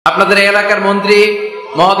আপনাদের এলাকার মন্ত্রী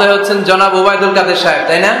মহোদয় হচ্ছেন জনাব ওবায়দুল কাদের সাহেব,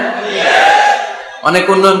 তাই না? অনেক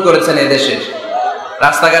উন্নয়ন করেছেন এদেশের,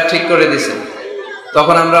 রাস্তাঘাট ঠিক করে দিয়েছেন।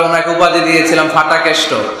 তখন আমরা ওনাকে উপাধি দিয়েছিলাম ফাটা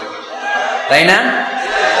কেষ্ট, তাই না?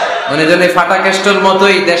 উনি যেন ফাটা কেষ্টর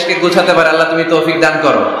মতোই দেশকে গুছাতে পারে, আল্লাহ তুমি তৌফিক দান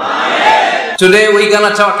করো। Today we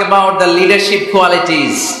gonna talk about the leadership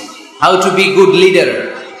qualities, how to be good leader.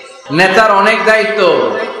 নেতার অনেক দায়িত্ব,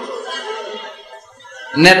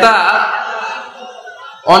 নেতা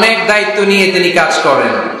অনেক দায়িত্ব নিয়ে তিনি কাজ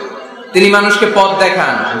করেন, তিনি মানুষকে পথ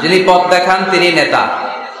দেখান, যিনি পথ দেখান তিনি নেতা,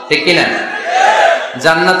 ঠিক কিনা?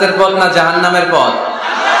 জান্নাতের পথ না জাহান্নামের পথ?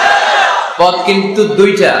 পথ কিন্তু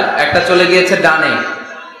দুইটা, একটা চলে গিয়েছে ডানে,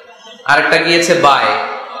 আরেকটা গিয়েছে বায়ে।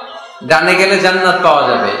 ডানে গেলে জান্নাত পাওয়া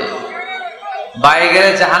যাবে, বায়ে গেলে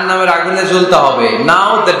জাহান্নামের আগুনে জ্বলতে হবে।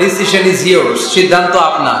 নাও দ্য ডিসিশন ইজ ইয়োর্স, সিদ্ধান্ত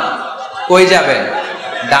আপনার। কই যাবেন,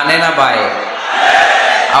 ডানে না বায়ে?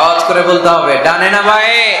 আওয়াজ করে বলতে হবে, ডানে না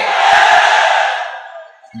বায়ে?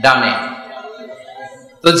 ডানে।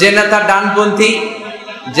 তো যে নেতা ডানপন্থী,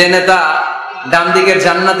 যে নেতা ডান দিকের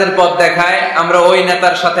জান্নাতের পথ দেখায়, আমরা ওই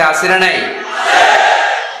নেতার সাথে আছি না নাই?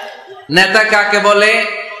 নেতা কাকে বলে?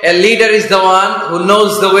 A leader is the one who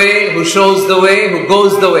knows the way, who shows the way, who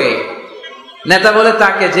goes the way. নেতা বলে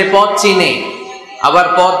তাকে যে পথ চিনে, আবার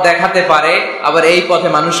পথ দেখাতে পারে, আবার এই পথে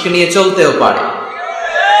মানুষকে নিয়ে চলতেও পারে,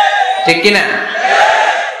 ঠিক কিনা?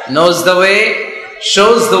 Knows the way,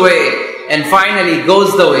 shows the way, and finally goes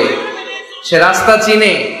the way. সে রাস্তা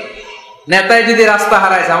চিনে। নেতায় যদি রাস্তা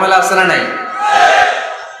হারায় ঝামেলা আছে না নাই?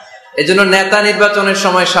 এজন্য নেতা নির্বাচনের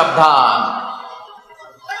সময় সাবধান।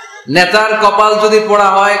 নেতার কপাল যদি পোড়া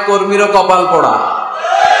হয়, কর্মীরও কপাল পোড়া,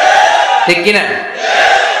 ঠিক কিনা?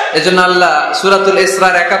 এজন্য আল্লাহ সূরাতুল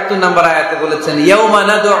ইসরার ৭১ নম্বর আয়াতে বলেছেন, ইয়াউমা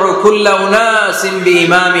নাদউ কুল্লা উনাসিম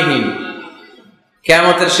বিইমামিহিম।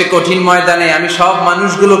 কিয়ামতের সে কঠিন ময়দানে আমি সব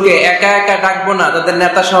মানুষগুলোকে একা একা ডাকবো না, তাদের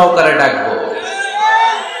নেতা সহকারে ডাকবো।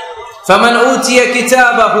 ফামান উতিয়া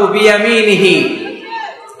কিতাবাহু বিয়ামিনিহি,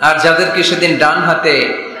 আর যাদেরকে সেদিন ডান হাতে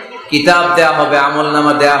কিতাব দেয়া হবে,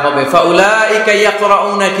 আমলনামা দেয়া হবে, ফাউলাইকা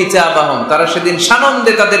ইয়াকরাউনা কিতাবাহুম, তারা সেদিন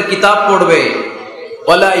সানন্দে তাদের কিতাব পড়বে।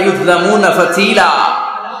 ওয়ালা ইউযলামুনা ফাতিলা,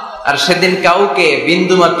 আর সেদিন কাউকে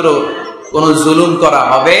বিন্দুমাত্র কোনো জুলুম করা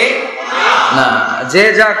হবে না, যে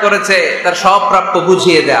যা করেছে তার সব প্রাপ্য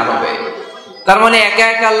বুঝিয়ে দেয়া হবে। তার মানে একা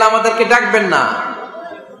একা আল্লাহ আমাদেরকে ডাকবেন না,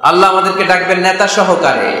 আল্লাহ আমাদেরকে ডাকবেন নেতা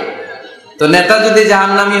সহকারে। তো নেতা যদি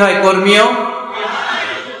জাহান্নামী হয়, কর্মীও,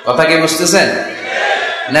 কথা কি বুঝতেছেন?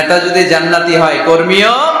 নেতা যদি জান্নাতি হয়,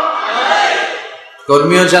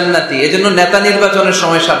 কর্মীও জান্নাতি। এজন্য নেতা নির্বাচনের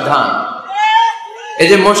সময় সাবধান। এই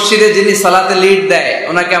যে মসজিদে যিনি সালাতে লিড দেয়,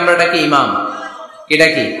 ওনাকে আমরা ডাকি ইমাম। কি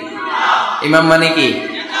ডাকি? ইমাম মানে কি?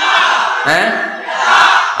 হ্যাঁ,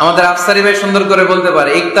 আমাদের আফসারি ভাই সুন্দর করে বলতে পারে,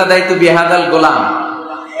 ইক্তাদাইতু বিহাদাল গোলাম।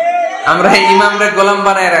 আমরা ইমামরে গোলাম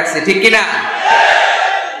বানায় রাখছি, ঠিক কিনা?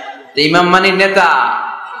 ইমাম মানে নেতা।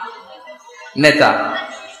 নেতা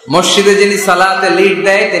মসজিদে যিনি সালাতে লিড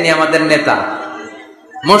দেয় তিনি আমাদের নেতা।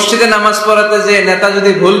 মসজিদে নামাজ পড়াতে যে নেতা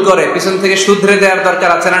যদি ভুল করে, পিছন থেকে শুধরে দেওয়ার দরকার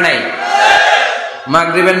আছে না নাই?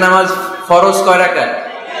 মাগরিবের নামাজ ফরজ কয় রাকাত?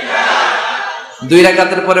 2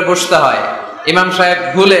 রাকাতের পরে বসতে হয়। ইমাম সাহেব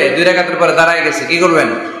ভুলে 2 রাকাতের পরে দাঁড়ায় গেছে, কি করবেন?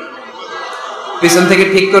 পিছন থেকে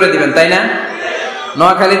ঠিক করে দিবেন, তাই না?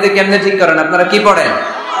 নোয়াখালীতে কেমনে ঠিক করেন? আপনারা কি পড়েন?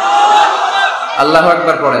 আল্লাহু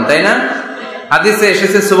আকবার পড়েন, তাই না? হাদিসে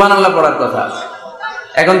এসেছে সুবহানাল্লাহ পড়ার কথা।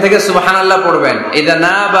 এখন থেকে সুবহানাল্লাহ পড়বেন। ইদা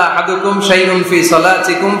নাবা আহাদুকুম শাইউন ফি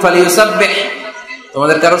সালাতিকুম ফালিয়ুসাব্বিহ,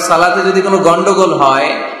 তোমাদের কারো সালাতে যদি কোনো গন্ডগোল হয়,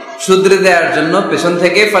 শুধরে দেওয়ার জন্য পেছন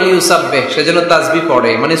থেকে ফালিয়ুসাব্বিহ, সেজন্য তাসবিহ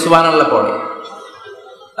পড়ে, মানে সুবহানাল্লাহ পড়ে।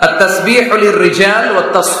 আত-তাসবিহু লির-রিজাল ওয়াত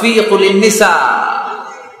তাসফীকু লিন-নিসা,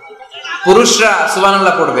 পুরুষরা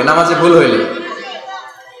সুবহানাল্লাহ পড়বে নামাজে ভুল হইলে।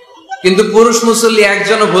 কিন্তু পুরুষ মুসল্লি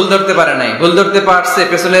একজনও ভুল ধরতে পারে নাই। ভুল ধরতে পারছে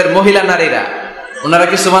পেছনের মহিলা নারীরা। ওনারা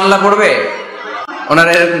কি সুবহানাল্লাহ পড়বে?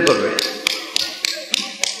 ওনারা এরকম করবে।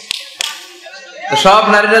 তো সব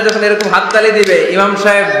নারীরা যখন এরকম হাততালি দিবে, ইমাম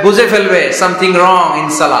সাহেব বুঝে ফেলবে সামথিং রং ইন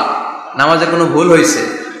সালাত, নামাজে কোনো ভুল হয়েছে।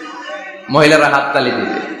 মহিলারা হাততালি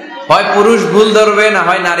দিবে। হয় পুরুষ ভুল ধরবে, না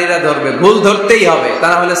হয় নারীরা ধরবে। ভুল ধরতেই হবে, তা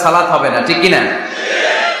না হলে সালাত হবে না, ঠিক কিনা?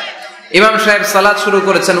 ইমাম সাহেব সালাত শুরু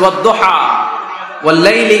করেছেন, ওয়াদ-দুহা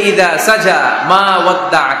ওয়াল-লাইলি ইযা সাজা মা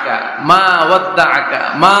ওয়াদ্দাআকা মা ওয়াদ্দাআকা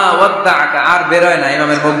মা ওয়াদ্দাআকা। আর বের হয় না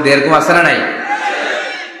ইমামের মুখ দিয়ে, এরকম আছে না নাই?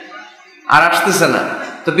 আর আসতেছে না।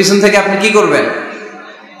 তো পিছন থেকে আপনি কি করবেন?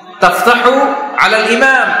 তাফতাহু আলাল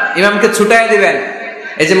ইমাম, ইমামকে ছুটায় দিবেন।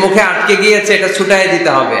 এই যে মুখে আটকে গিয়েছে, এটা ছুটায় দিতে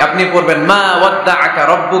হবে। আপনি পড়বেন মা ওয়াদ্দাআকা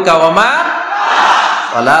রাব্বুকা ওয়া মা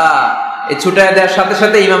ওয়ালা। এই ছুটায় দেওয়ার সাথে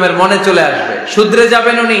সাথে ইমামের মনে চলে আসবে, শুধরে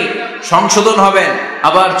যাবেন উনি, সংশোধন হবেন,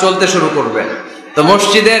 আবার চলতে শুরু করবেন। তো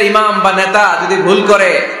মসজিদের ইমাম বা নেতা যদি ভুল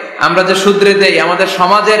করে আমরা যে শুধরে দেই, আমাদের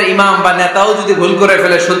সমাজের ইমাম বা নেতাও যদি ভুল করে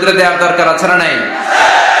ফেলে শুধরে দেওয়ার দরকার আছে না নাই?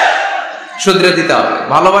 শুধরে দিতে হবে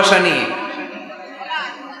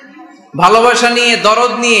ভালোবাসা নিয়ে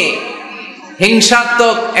দরদ নিয়ে,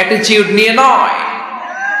 হিংসাত্মক অ্যাটিটিউড নিয়ে নয়,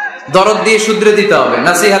 দরদ দিয়ে শুধরে দিতে হবে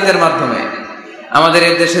নাসিহাতের মাধ্যমে। আমাদের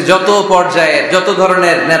এই দেশে যত পর্যায়ের যত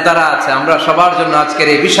ধরনের নেতারা আছে, আমরা সবার জন্য আজকের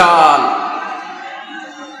এই বিশাল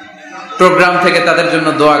প্রোগ্রাম থেকে তাদের জন্য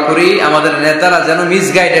দোয়া করি, আমাদের নেতারা যেন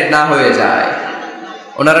মিসগাইডেড না হয়ে যায়,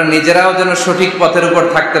 ওনারা নিজেরাও যেন সঠিক পথের উপর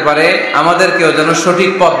থাকতে পারে, আমাদেরকেও যেন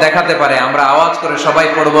সঠিক পথ দেখাতে পারে। আমরা আওয়াজ করে সবাই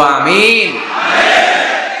পড়বো আমিন।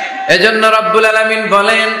 এজন্য রব্বুল আলামিন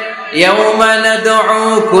বলেন, ইয়াউমা নাদউ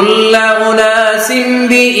কুল্লা উনাসিন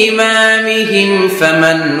বিইমামিহিম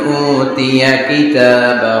ফামান উতিয়া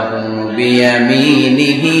কিতাবাহু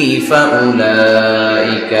বিয়ামিনিহি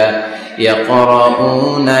ফাউলাইকা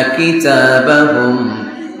ইয়াকরাউনা কিতাবাহুম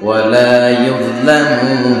ওয়ালা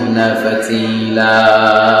ইউযলামুনা ফাতিলা।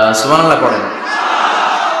 সুবহানাল্লাহ পড়েন।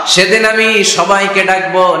 সেদিন আমি সবাইকে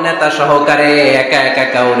ডাকবো, নেতা সহকারে, একা একা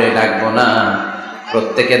কাউরে ডাকবো না।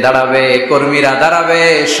 প্রত্যেকে দাঁড়াবে, কর্মীরা দাঁড়াবে,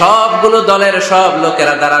 সবগুলো দলের সব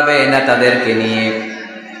লোকেরা দাঁড়াবে নেতাদেরকে নিয়ে।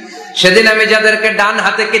 সেদিন আমি যাদেরকে ডান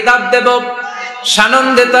হাতে কিতাব দেব,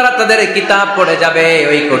 সানন্দে তারা তাদের কিতাব পড়ে যাবে।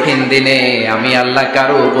 ওই কঠিন দিনে আমি আল্লাহ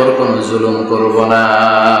কারো উপর কোনো জুলুম করব না।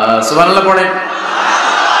 সুবহানাল্লাহ পড়েন।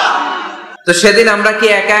 তো সেদিন আমরা কি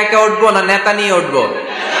একা একা উঠবো না নেতা নিয়ে উঠবো?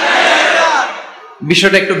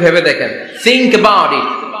 বিষয়টা একটু ভেবে দেখেন, think about it,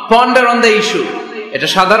 ponder on the issue. এটা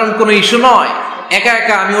সাধারণ কোনো ইস্যু নয়। একা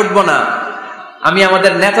একা আমি উঠবো না, আমি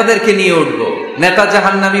আমাদের নেতাদেরকে নিয়ে উঠবো। নেতা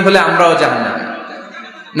জাহান্নামী হলে আমরাও জাহান্নামী,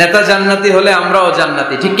 নেতা জান্নাতি হলে আমরাও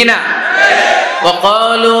জান্নাতি, ঠিক কিনা?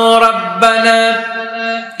 وقالوا ربنا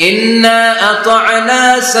إنا أطعنا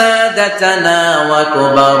سادتنا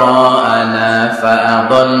وكبراءنا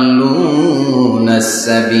فأضلونا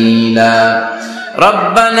السبيلا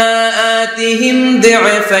ربنا آتهم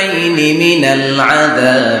ضعفين من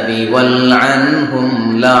العذاب والعنهم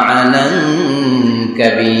لعنا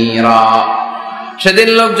كبيرا। সেদিন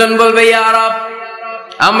লোকজন বলবে, ইয়া রব,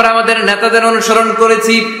 আমরা আমাদের নেতাদের অনুসরণ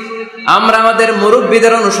করেছি, আমরা আমাদের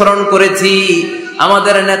মুরব্বীদের অনুসরণ করেছি,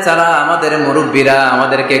 আমাদের নেতারা আমাদের মুরব্বীরা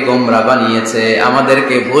আমাদেরকে গোমরা বানিয়েছে,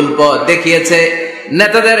 আমাদেরকে ভুল পথ দেখিয়েছে।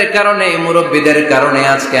 নেতাদের কারণে, মুরব্বীদের কারণে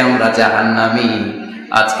আজকে আমরা জাহান্নামী।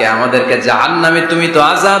 আজকে আমাদেরকে জাহান্নামে তুমি তো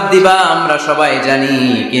আযাব দিবা, আমরা সবাই জানি,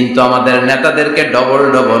 কিন্তু আমাদের নেতাদেরকে ডবল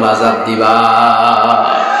ডবল আযাব দিবা।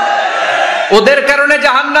 ওদের কারণে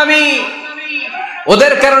জাহান্নামী,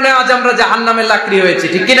 ওদের কারণে আজ আমরা জাহান্নামে লাকড়ি হয়েছি,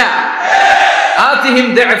 ঠিক কিনা? আতিহিম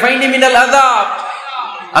দি'ফাইনি মিনাল আযাব,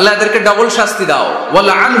 আল্লাহ এদেরকে ডবল শাস্তি দাও।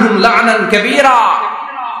 ওয়ালা আনহুম লা'নান কাবীরা,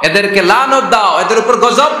 এদেরকে লানত দাও, এদের উপর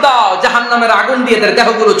গজব দাও, জাহান্নামের আগুন দিয়ে এদের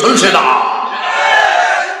দেহগুলো ঝলসে দাও।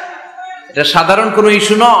 এটা সাধারণ কোনো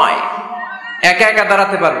ইস্যু নয়। একা একা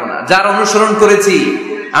দাঁড়াতে পারবো না। যার অনুসরণ করেছি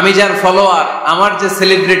আমি, যার ফলোয়ার, আমার যে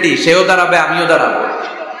সেলিব্রিটি, সেও দাঁড়াবে, আমিও দাঁড়াবো।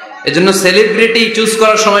 এজন্য সেলিব্রিটি চুজ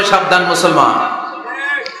করার সময় সাবধান মুসলমান,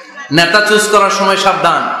 নেতা চুজ করার সময়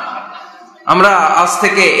সাবধান। আমরা আজ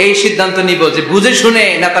থেকে এই সিদ্ধান্ত নিব যে বুঝে শুনে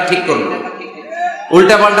নেতা ঠিক করবো,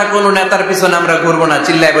 উল্টা পাল্টা কোন নেতার পিছনে আমরা ঘুরবো না।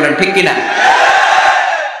 চিল্লায় বলেন ঠিক কিনা?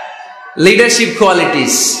 লিডারশিপ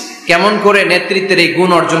কোয়ালিটিস, কেমন করে নেতৃত্বের এই গুণ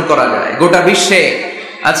অর্জন করা যায়। গোটা বিশ্বে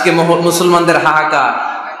আজকে মুসলমানদের হাহাকার,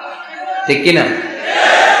 ঠিক কিনা?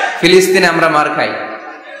 ফিলিস্তিনে আমরা মার খাই,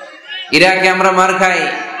 ইরাকে আমরা মার খাই,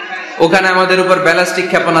 ওখানে আমাদের উপর ব্যালিস্টিক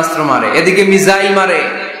ক্ষেপণাস্ত্র মারে, এদিকে মিসাইল মারে,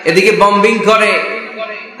 এদিকে বম্বিং করে,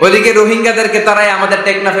 ওইদিকে রোহিঙ্গাদেরকে তারাই আমাদের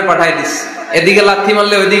টেকনাফে পাঠায় দিস। এদিকে লাথি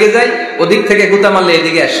মারলে ওইদিকে যাই, ওদিক থেকে গুতা মারলে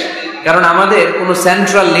এদিকে আসে। কারণ আমাদের কোনো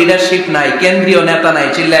সেন্ট্রাল লিডারশিপ নাই, কেন্দ্রীয় নেতা নাই।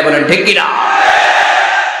 চিল্লায় বলেন ঠিক কিনা?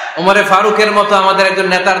 ওমরে ফারুকের মতো আমাদের একজন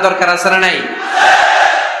নেতার দরকার আছে না নাই?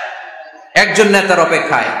 একজন নেতার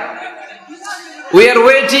অপেক্ষায়। We are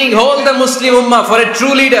waiting, all the Muslim ummah, for a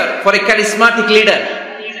true leader, for a charismatic leader.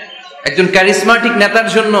 একজন ক্যারিসমাটিক নেতার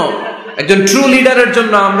জন্য, একজন ট্রু লিডারের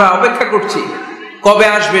জন্য আমরা অপেক্ষা করছি। কবে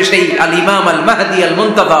আসবে সেই আল ইমাম আল মাহদি আল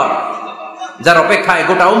মুনতাযর, যার অপেক্ষায়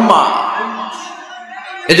গোটা উম্মাহ।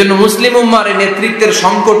 এজন্য মুসলিম উম্মার নেতৃত্বের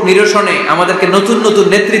সংকট নিরসনে আমাদেরকে নতুন নতুন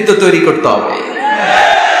নেতৃত্ব তৈরি করতে হবে,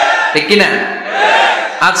 ঠিক কিনা?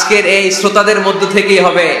 আজকের এই শ্রোতাদের মধ্য থেকেই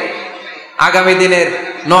হবে আগামী দিনের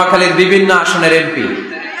নোয়াখালীর বিভিন্ন আসনের এমপি,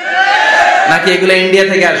 নাকি এগুলো ইন্ডিয়া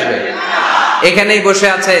থেকে আসবে? এখানেই বসে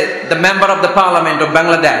আছে the member of the parliament of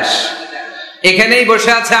Bangladesh, এখানেই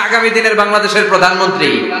বসে আছে আগামী দিনের বাংলাদেশের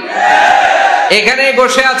প্রধানমন্ত্রী, এখানেই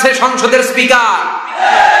বসে আছে সংসদের স্পিকার।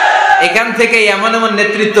 এখান থেকে এমন এমন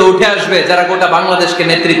নেতৃত্ব উঠে আসবে যারা গোটা বাংলাদেশকে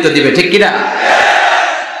নেতৃত্ব দিবে, ঠিক কিনা?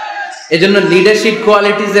 এজন্য লিডারশিপ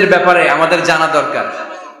কোয়ালিটিজ এর ব্যাপারে আমাদের জানা দরকার।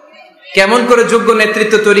 কেমন করে যোগ্য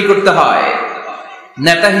নেতৃত্ব তৈরি করতে হয়,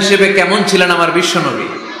 নেতা হিসেবে কেমন ছিলেন আমার বিশ্বনবী।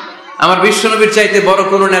 আমার বিশ্বনবীর চাইতে বড়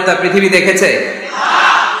কোন নেতা পৃথিবী দেখেছে?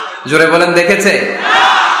 জোরে বলেন, দেখেছে?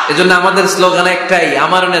 এজন্য আমাদের স্লোগান একটাই,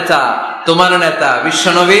 আমার নেতা তোমার নেতা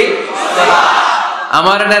বিশ্বনবী,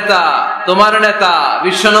 আমার নেতা তোমার নেতা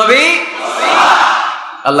বিশ্বনবী।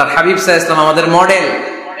 আল্লাহর হাবিব সাল্লাল্লাহু আলাইহি ওয়াসাল্লাম আমাদের মডেল,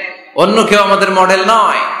 অন্য কেউ আমাদের মডেল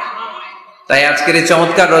নয়। তাই আজকের এই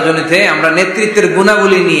চমৎকার রজনীতে আমরা নেতৃত্বের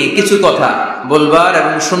গুণাবলী নিয়ে কিছু কথা বলবার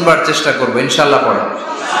এবং শুনবার চেষ্টা করবো ইনশাআল্লাহ। পড়ে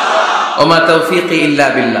ওমা তাওফীকি ইল্লা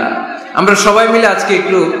বিল্লাহ। আমরা সবাই মিলে আজকে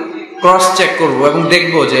একটু ক্রস চেক করব এবং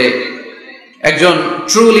দেখব যে একজন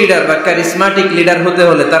ট্রু লিডার বা ক্যারিসমাটিক লিডার হতে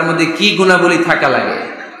হলে তার মধ্যে কি গুণাবলী থাকা লাগে।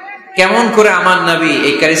 কেমন করে আমার নবী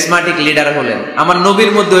এই ক্যারিসমাটিক লিডার হলেন, আমার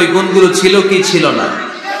নবীর মধ্যে ওই গুণগুলো ছিল কি ছিল না,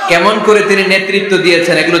 কেমন করে তিনি নেতৃত্ব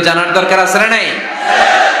দিয়েছেন, এগুলো জানার দরকার আছে না নাই?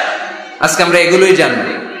 আজকে আমরা এগুলোই জানব,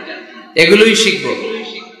 এগুলোই শিখব।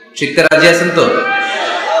 শিখতে রাজি আছেন তো?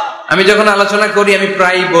 আমি যখন আলোচনা করি আমি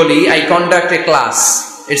প্রায় বলি, I conduct A class.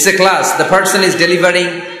 It's a class, the person is delivering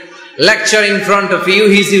lecture in front of you,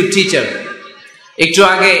 he is your teacher. একটু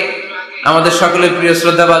আগে আমাদের সকলের প্রিয়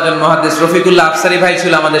শ্রদ্ধাভাজন মুহাদ্দিস রফিকুল্লাহ আফসারী ভাই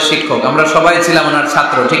ছিল আমাদের শিক্ষক, আমরা সবাই ছিলাম ওনার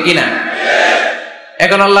ছাত্র, ঠিক কিনা?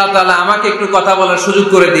 এখন আল্লাহ তাআলা আমাকে একটু কথা বলার সুযোগ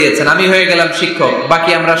করে দিয়েছেন, আমি হয়ে গেলাম শিক্ষক, বাকি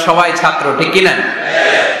আমরা সবাই ছাত্র, ঠিক কিনা?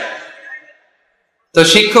 তো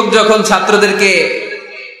শিক্ষক যখন ছাত্রদেরকে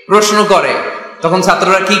প্রশ্ন করে তখন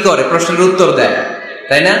ছাত্ররা কি করে? প্রশ্নের উত্তর দেয়,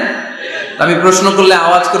 তাই না? আমি প্রশ্ন করলে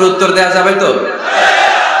আওয়াজ করে উত্তর দেওয়া যাবে তো?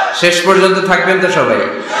 শেষ পর্যন্ত থাকবেন তো সবাই?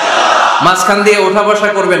 মাঝখান দিয়ে ওঠা বসা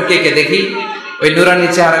করবেন কে কে দেখি, ওই নুরানি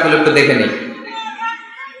চেহারাগুলো একটু দেখে নিই।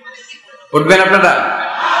 উঠবেন আপনারা?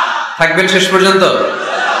 থাকবেন শেষ পর্যন্ত?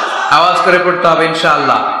 আওয়াজ করে পড়তে হবে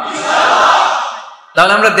ইনশাআল্লাহ।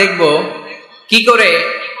 তাহলে আমরা দেখব কি করে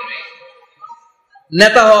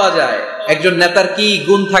নেতা হওয়া যায়, একজন নেতার কি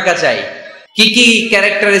গুণ থাকা চাই, কি কি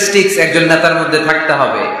ক্যারেক্টারিস্টিক্স একজন নেতার মধ্যে থাকতে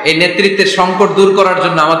হবে, এই নেতৃত্বের সংকট দূর করার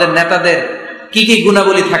জন্য আমাদের নেতাদের কি কি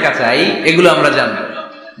গুণাবলী থাকা চাই, এগুলো আমরা জানব।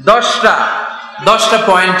 10টা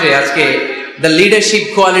পয়েন্টে আজকে the leadership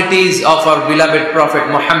qualities of our beloved prophet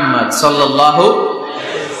Muhammad সাল্লাল্লাহু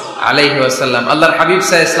আলাইহি ওয়াসাল্লাম, আল্লাহর হাবিব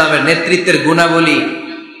সাল্লাল্লাহু আলাইহি ওয়াসাল্লামের নেতৃত্বের গুণাবলী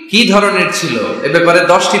কি ধরনের ছিল, এ ব্যাপারে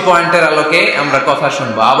 10টি পয়েন্টের আলোকে আমরা কথা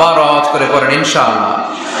শুনবো। আবার আওয়াজ করে পড়েন ইনশাআল্লাহ।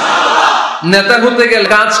 নেতা হতে গেলে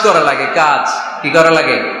কাজ করা লাগে। কাজ কি করা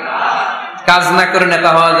লাগে? কাজ না করে নেতা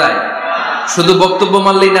হওয়া যায়? শুধু বক্তব্য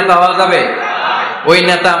মারলেই নেতা হওয়া যাবে? ওই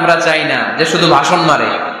নেতা আমরা চাই না যে শুধু ভাষণ মারে,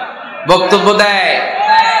 বক্তব্য দেয়,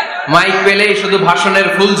 মাইক পেলেই শুধু ভাষণের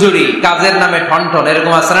ফুলঝুরি, কাজের নামে ঠনঠন,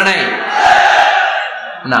 এরকম আছে না নাই?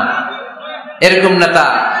 না, এরকম নেতা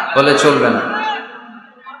বলে চলবে না।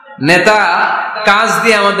 নেতা কাজ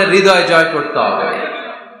দিয়ে আমাদের হৃদয় জয় করতে হবে।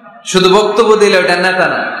 শুধু বক্তব্য দিলে ওটা নেতা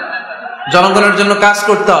না। জনগণের জন্য কাজ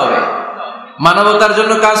করতে হবে, মানবতার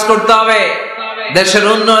জন্য কাজ করতে হবে, দেশের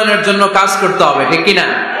উন্নয়নের জন্য কাজ করতে হবে, ঠিক কিনা?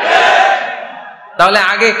 তাহলে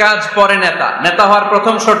আগে কাজ পরে নেতা। নেতা হওয়ার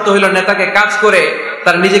প্রথম শর্ত হলো নেতাকে কাজ করে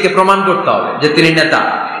তার নিজেকে প্রমাণ করতে হবে যে তিনি নেতা।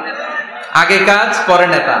 আগে কাজ পরে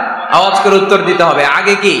নেতা। আওয়াজ করে উত্তর দিতে হবে,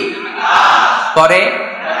 আগে কি পরে?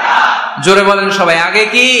 জোরে বলেন সবাই, আগে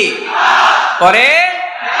কি পরে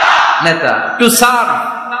নেতা। To serve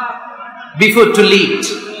before to lead.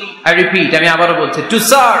 I repeat, আমি আবারও বলছি, to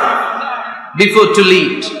serve before to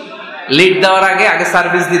lead. Lead দেওয়ার আগে আগে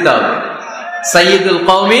সার্ভিস দিতে হবে। সাইয়্যিদুল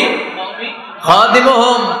কওমি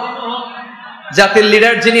খাদিমুহুম, জাতির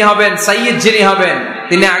লিডার যিনি হবেন, সাইয়্যিদ যিনি হবেন,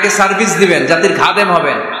 তিনি আগে সার্ভিস দিবেন, জাতির খাদেম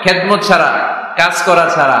হবেন। খেদমত ছাড়া, কাজ করা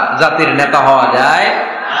ছাড়া জাতির নেতা হওয়া যায়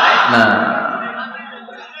না।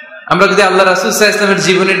 আমরা যদি আল্লাহ রাসূল সাল্লাল্লাহু আলাইহি ওয়াসাল্লামের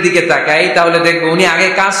জীবনের দিকে তাকাই তাহলে দেখব উনি আগে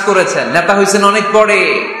কাজ করেছেন, নেতা হয়েছেন অনেক পরে।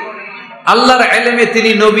 আল্লাহর ইলমে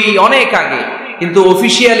তিনি নবী অনেক আগে, কিন্তু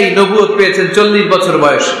অফিশিয়ালি নবুয়ত পেয়েছেন 40 বছর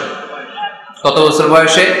বয়সে। কত বছর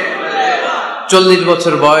বয়সে? 40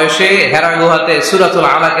 বছর বয়সে হেরা গুহাতে সূরাতুল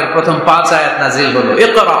আলাকের প্রথম 5 আয়াত নাযিল হলো।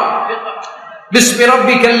 ইকরা বিসমি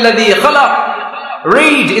রাব্বিকাল্লাযী খালাক,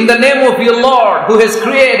 read in the name of your Lord who has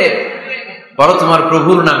created. পড়ো তোমার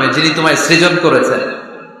প্রভুর নামে যিনি তোমায় সৃজন করেছেন।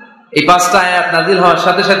 এই 5টা আয়াত নাযিল হওয়ার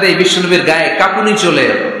সাথে সাথে এই বিশ্বনবীর গায়ে কাঁপুনি চলে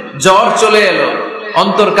এলো, জ্বর চলে এলো,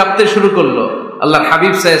 অন্তর কাঁপতে শুরু করলো। আল্লাহর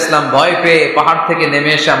হাবিব সাল্লাল্লাহু আলাইহি ওয়াসাল্লাম ভয় পেয়ে পাহাড় থেকে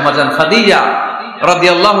নেমে এসে আম্মাজান খাদিজা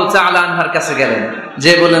রাদিয়াল্লাহু তাআলা আনহার কাছে গেলেন,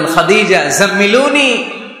 যে বলেন, খাদিজা জাম্মিলুনি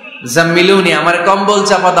জাম্মিলুনি, আমার কম্বল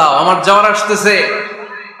চাপা দাও, আমার জ্বর আসতেছে,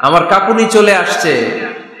 আমার কাঁপুনি চলে আসছে,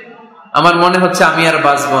 আমার মনে হচ্ছে আমি আর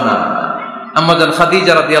বাঁচবো না। আম্মাজান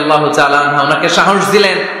খাদিজা রাদিয়াল্লাহু তাআলা আনহা ওনাকে সাহস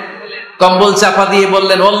দিলেন, কম্বল চাপা দিয়ে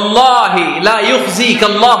বললেন, ওয়াল্লাহি লা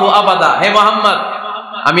ইউখজিকাল্লাহু আবাদা, হে মুহাম্মদ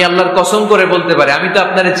আমি আল্লাহর কসম করে বলতে পারি, আমি তো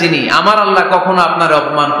আপনারে চিনি, আমার আল্লাহ কখনো আপনার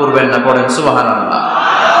অপমান করবেন না। পড়েন সুবহানাল্লাহ।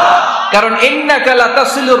 কারণ ইন্নাকা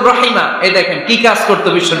লাতাসিলুর রাহিমা, এই দেখেন কি কাজ করতো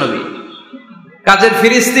বিশ্বনবী। কাজের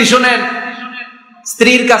ফিরিস্তি শুনেন,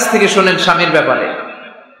 স্ত্রীর কাছ থেকে শুনেন স্বামীর ব্যাপারে।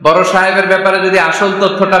 বড় সাহেবের ব্যাপারে যদি আসল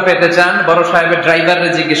তথ্যটা পেতে চান, বড় সাহেবের ড্রাইভাররে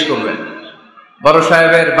জিজ্ঞেস করবেন, বড়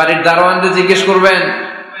সাহেবের বাড়ির দারোয়ানরে জিজ্ঞেস করবেন,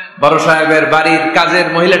 বড় সাহেবের বাড়ির কাজের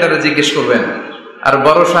মহিলাটারে জিজ্ঞেস করবেন, আর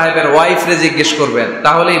বড় সাহেবের ওয়াইফরে জিজ্ঞেস করবেন।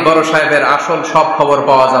 তাহলেই বড় সাহেবের আসল সব খবর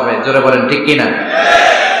পাওয়া যাবে। জোরে বলেন ঠিক কিনা?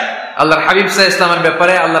 আল্লাহর হাবিব সাল্লাল্লাহু আলাইহি ওয়াসাল্লামের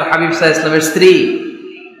ব্যাপারে আল্লাহর হাবিব সাল্লাল্লাহু আলাইহি ওয়াসাল্লামের স্ত্রী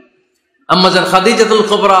আম্মাজান খাদিজাতুল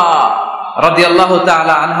কুবরা রাদিয়াল্লাহু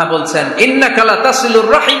তাআলা আনহা বলছেন, ইন্নাকা লাতাসিলুর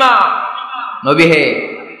রাহিমা, নবী হে,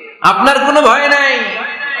 আপনার কোনো ভয় নাই,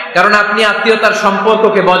 কারণ আপনি আত্মীয়তার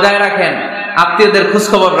সম্পর্ককে বজায় রাখেন, আত্মীয়দের খোঁজ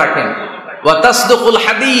খবর রাখেন। ওয়া তাসদুকুল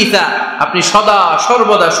হাদিসা, আপনি সদা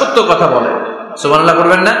সর্বদা সত্য কথা বলেন। সুবহানাল্লাহ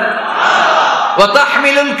করবেন না? ওয়া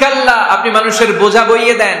তাহমিলুল কাল্লা, আপনি মানুষের বোঝা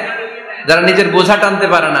বইয়ে দেন, যারা নিজের বোঝা টানতে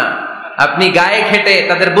পারে না আপনি গায়ে খেটে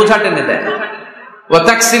তাদের বোঝা টেনে দেন। ওয়া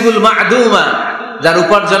তাকসিবুল মা'দুমা, যার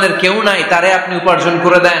উপার্জনের কেউ নাই তারে আপনি উপার্জন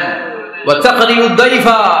করে দেন। ওয়া তাকরিউদ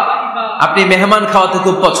দাইফা, আপনি মেহমান খাওয়াতে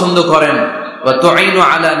খুব পছন্দ করেন। ওয়া তুঈনু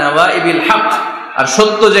আলা নাওয়াইবিল হক, আর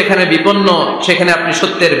সত্য যেখানে বিপন্ন সেখানে আপনি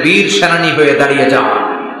সত্যের বীর সেনানী হয়ে দাঁড়িয়ে যান।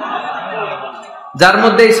 যার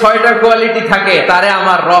মধ্যে এই 6টা কোয়ালিটি থাকে তারে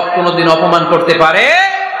আমার রব কোনোদিন অপমান করতে পারে।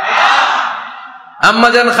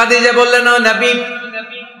 আম্মাজান খাদিজা বললেন, ও নবী,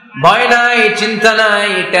 ভয় নাই, চিন্তা নাই,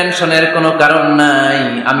 টেনশনের কোনো কারণ নাই,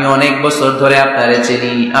 আমি অনেক বছর ধরে আপনারে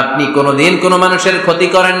চিনি, আপনি কোনোদিন কোনো মানুষের ক্ষতি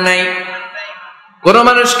করেন নাই, কোন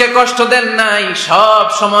মানুষকে কষ্ট দেন নাই, সব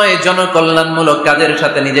সময় জনকল্যাণমূলক কাজের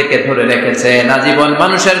সাথে নিজেকে ধরে রেখেছেন, আজীবন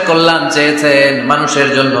মানুষের কল্যাণ চেয়েছেন, মানুষের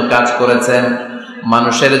জন্য কাজ করেছেন।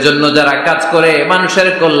 মানুষের জন্য যারা কাজ করে, মানুষের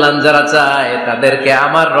কল্যাণ যারা চায়, তাদেরকে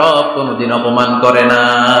আমার রব কোনোদিন অপমান করে না।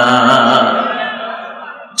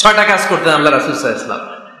 6টা কাজ করতেন আল্লাহ রাসূল সাল্লাল্লাহু আলাইহি ওয়াসাল্লাম।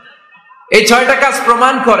 এই 6টা কাজ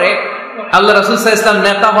প্রমাণ করে আল্লাহ রাসূল সাল্লাল্লাহু আলাইহি ওয়াসাল্লাম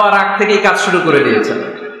নেতা হওয়ার আগ থেকেই কাজ শুরু করে দিয়েছেন।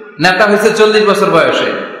 নেতা হয়েছে 40 বছর বয়সে।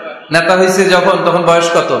 নেতা হয়েছে যখন, তখন বয়স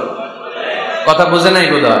কত? কথা বোঝে নাই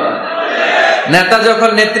বোধহয়। নেতা যখন,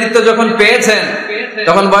 নেতৃত্ব যখন পেয়েছেন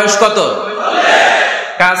তখন বয়স কত?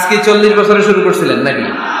 কাজ কি 40 বছরে শুরু করছিলেন নাকি?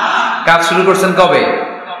 কাজ শুরু করছেন কবে?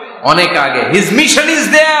 অনেক আগে। হিজ মিশন ইজ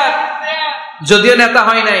দেয়ার, যদিও নেতা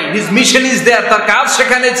হয় নাই, হিজ মিশন ইজ দেয়ার, তার কাজ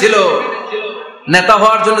সেখানে ছিল। নেতা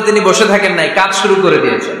হওয়ার জন্য তিনি বসে থাকেন নাই, কাজ শুরু করে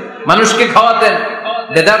দিয়েছেন। মানুষকে খাওয়াতেন,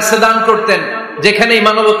 দেদারসে দান করতেন, যেখানেই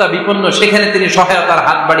মানবতা বিপন্ন সেখানে তিনি সহায়তার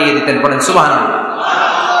হাত বাড়িয়ে দিতেন। পড়েন সুবহানাল্লাহ।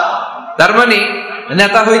 তার মানে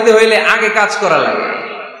নেতা হইতে হইলে আগে কাজ করা লাগে।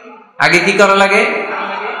 আগে কি করা লাগে?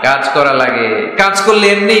 কাজ করা লাগে। কাজ করলে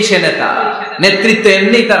এমনিই সে নেতা, নেতৃত্ব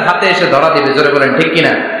এমনি তার হাতে এসে ধরা দিবে। জোরে বলেন ঠিক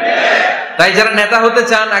কিনা? তাই যারা নেতা হতে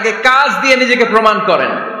চান আগে কাজ দিয়ে নিজেকে প্রমাণ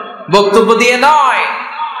করেন, বক্তব্য দিয়ে নয়।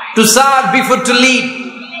 To serve before to lead.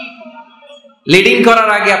 Leading করার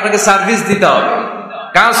আগে আপনাকে সার্ভিস দিতে হবে,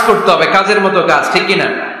 কাজ করতে হবে, কাজের মতো কাজ। ঠিক কিনা?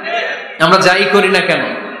 আমরা যাই করি না কেন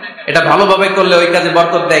এটা ভালোভাবে করলে ওই কাজে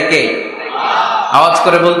বরকত দেয় কে? আওয়াজ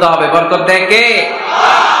করে বলতে হবে, বরকত দেয় কে?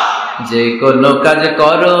 যে কোনো কাজ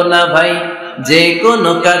করো না ভাই, যে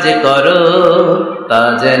কোনো কাজ করো, তা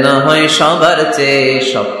যেন হয় সবার চেয়ে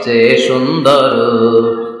সবচেয়ে সুন্দর।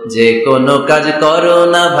 যে কোনো কাজ করো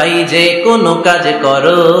না ভাই, যে কোনো কাজ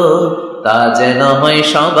করো, তা যেন হয়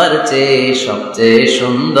সবার চেয়ে সবচেয়ে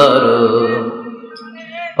সুন্দর।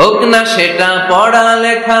 হোক না সেটা পড়া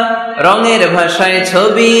লেখা, রঙের ভাষায়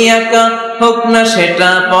ছবি আঁকা, হোক না সেটা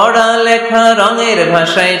পড়া লেখা, রঙের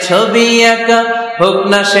ভাষায় ছবি আঁকা, হোক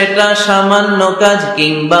না সেটা সামান্য কাজ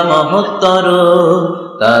কিংবা মহত্তর,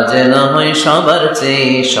 তা যেন হয় সবার চেয়ে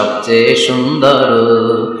সবচেয়ে সুন্দর।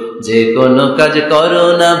 যে কোনো কাজ করো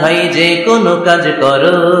না ভাই, যে কোনো কাজ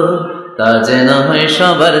করো, তা যেন হয়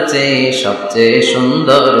সবার চেয়ে সবচেয়ে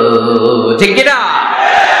সুন্দর। ঠিক কিনা?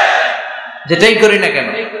 যেটাই করি না কেন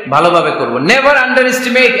ভালোভাবে করব। Never under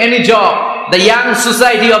estimate any job. The young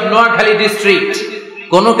society of Noakhali district,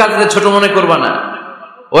 কোন কাজে ছোট মনে করবা না,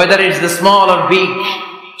 whether it's the small or big,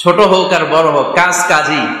 ছোট হোক আর বড় হোক, কাজ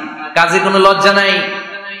কাজই। কাজে কোনো লজ্জা নাই,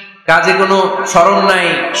 কাজে কোনো শরম নাই।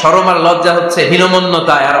 শরম আর লজ্জা হচ্ছে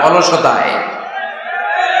হীনমন্যতায় আর অলসতায়।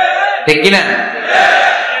 ঠিক কিনা?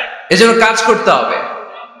 এজন্য কাজ করতে হবে।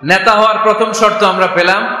 নেতা হওয়ার প্রথম শর্ত আমরা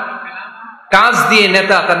পেলাম, কাজ দিয়ে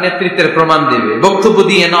নেতা তার নেতৃত্বের প্রমাণ দিবে, বক্তব্য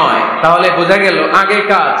দিয়ে নয়। তাহলে বোঝা গেল আগে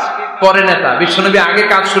কাজ পরে নেতা। বিশ্বনবী আগে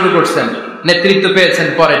কাজ শুরু করছেন, নেতৃত্ব পেয়েছেন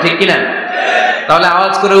পরে। ঠিক কিনা? তাহলে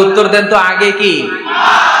আওয়াজ করে উত্তর দেন তো, আগে কি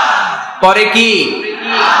পরে কি?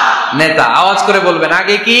 নেতা। আওয়াজ করে বলবেন,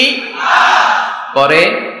 আগে কি পরে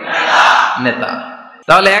নেতা।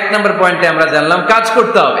 তাহলে 1 নম্বর পয়েন্টে আমরা জানলাম কাজ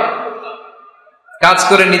করতে হবে। কাজ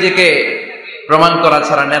করে নিজেকে প্রমাণ করা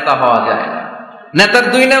ছাড়া নেতা হওয়া যায় না। নেতার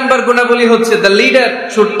 2 নাম্বার গুণাবলী হচ্ছে the leader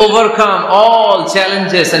should overcome all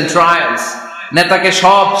challenges and trials. নেতাকে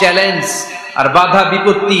সব চ্যালেঞ্জ আর বাধা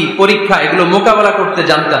বিপত্তি পরীক্ষা এগুলো মোকাবেলা করতে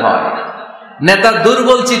জানতে হয়। নেতা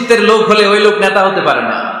দুর্বল চিত্তের লোক হলে ওই লোক নেতা হতে পারে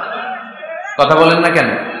না। কথা বলেন না কেন?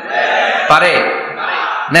 পারে?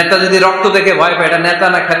 নেতা যদি রক্ত দেখে ভয় পায়, এটা নেতা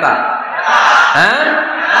না খেতা? হ্যাঁ,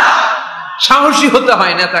 সাহসী হতে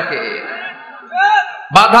হয় নেতাকে।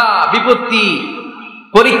 বাধা বিপত্তি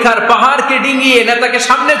পরীক্ষার পাহাড়কে ডিঙিয়ে নেতাকে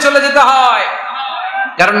সামনে চলে যেতে হয়।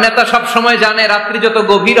 কারণ নেতা সব সময় জানে রাত্রি যত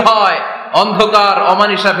গভীর হয় অন্ধকার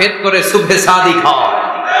অমানিসা ভেদ করে সুবহে সাদিক হয়।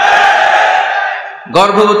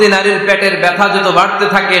 গর্ভবতী নারীর পেটের ব্যথা যত বাড়তে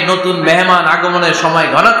থাকে নতুন মেহমান আগমনের সময়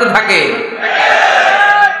ঘনাতে থাকে।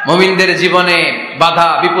 মুমিনদের জীবনে বাধা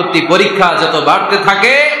বিপত্তি পরীক্ষা যত বাড়তে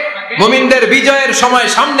থাকে মুমিনদের বিজয়ের সময়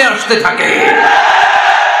সামনে আসতে থাকে।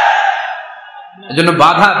 এজন্য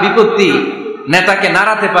বাধা বিপত্তি নেতাকে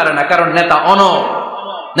নাড়াতে পারে না, কারণ নেতা অনড়।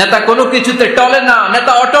 নেতা কোনো কিছুতে টলে না,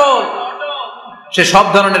 নেতা অটল। সে সব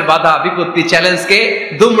ধরনের বাধা বিপত্তি চ্যালেঞ্জকে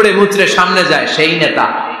দুমড়ে মুচড়ে সামনে যায়, সেই নেতা।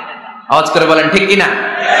 আওয়াজ করে বলেন ঠিক কিনা?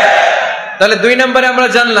 তাহলে 2 নম্বরে আমরা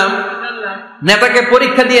জানলাম নেতাকে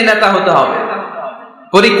পরীক্ষা দিয়ে নেতা হতে হবে।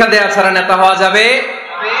 পরীক্ষা দেওয়া ছাড়া নেতা হওয়া যাবে?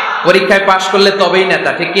 পরীক্ষায় পাশ করলে তবেই নেতা,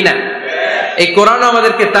 ঠিক কিনা? এই কোরআন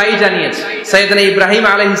আমাদেরকে তাই জানিয়েছে। সাইয়েদনা ইব্রাহিম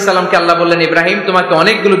আলাইহিস সালামকে আল্লাহ বললেন, ইব্রাহিম তোমাকে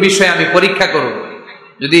অনেকগুলো বিষয় আমি পরীক্ষা করব,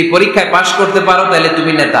 যদি পরীক্ষায় পাশ করতে পারো তাহলে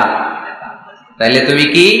তুমি নেতা। তাহলে তুমি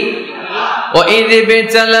কি? وَإِذِ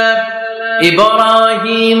ابْتَلَى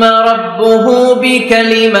إِبْرَاهِيمَ رَبُّهُ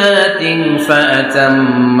بِكَلِمَاتٍ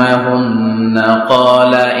فَأَتَمَّهُنَّ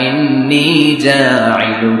قَالَ إِنِّي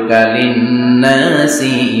جَاعِلُكَ لِلنَّاسِ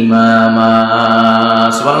إِمَامًا।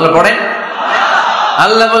 সুবহানাল্লাহ পড়েন।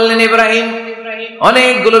 আল্লাহ বললেন, ইব্রাহিম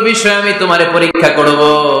অনেকগুলো বিষয় আমি তোমারে পরীক্ষা করব।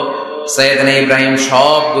 সাইয়েদনা ইব্রাহিম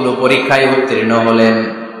সবগুলো পরীক্ষায় উত্তীর্ণ হলেন।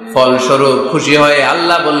 ফলস্বরূপ খুশি হয়ে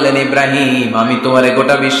আল্লাহ বললেন, ইব্রাহিম আমি তোমারে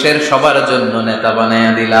গোটা বিশ্বের সবার জন্য নেতা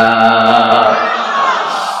বানায়া দিলাম।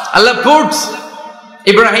 আল্লাহ puts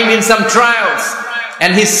Ibrahim in some trials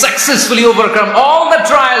and he successfully overcome all the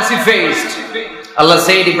trials he faced. Allah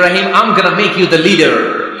said, Ibrahim, I'm gonna make you the leader.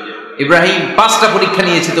 Ibrahim 5টা পরীক্ষা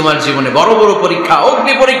নিয়েছি তোমার জীবনে, বড় বড় পরীক্ষা,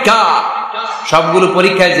 অগ্নি পরীক্ষা। সবগুলো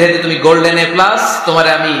পরীক্ষায় যেহেতু তুমি গোল্ডেন A+, তোমারে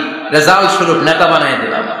আমি রেজাল্ট স্বরূপ নেতা বানায়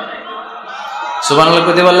দিলাম। সুবহানাল্লাহ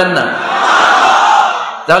কইতে বললেন না?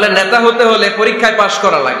 তাহলে নেতা হতে হলে পরীক্ষায় পাশ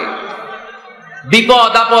করা লাগে।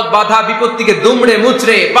 বিপদ আপদ বাধা বিপত্তিকে দুমড়ে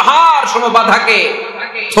মুচড়ে পাহাড় সম বাধাকে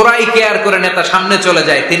থোড়াই কেয়ার করে নেতা সামনে চলে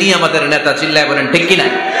যায়, তিনি আমাদের নেতা। চিল্লায় বলেন ঠিক কিনা?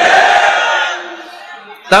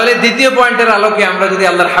 তাহলে দ্বিতীয় পয়েন্টের আলোকে আমরা যদি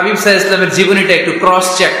আল্লাহর হাবিব সাল্লাল্লাহু আলাইহি ওয়াসাল্লামের জীবনীটা একটু ক্রস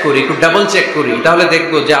চেক করি, একটু ডাবল চেক করি, তাহলে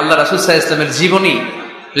দেখবো যে আল্লাহ রাসূল সাল্লাল্লাহু আলাইহি ওয়াসাল্লামের জীবনী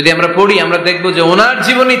যদি আমরা পড়ি, আমরা দেখবো যে ওনার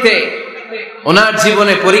জীবনীতে, ওনার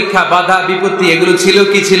জীবনে পরীক্ষা বাধা বিপত্তি এগুলো ছিল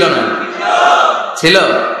কি ছিল না? ছিল।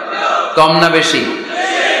 কম না বেশি?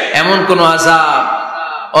 এমন কোন আযাব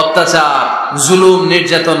অত্যাচার জুলুম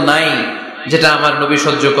নির্যাতন নাই যেটা আমার নবী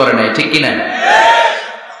সহ্য করে নাই, ঠিক কিনা?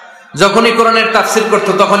 যখনই কোরআনের তাফসীর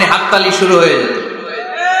করতো তখনই হাততালি শুরু হয়ে যেত।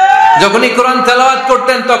 যখনই কোরআন তেলাওয়াত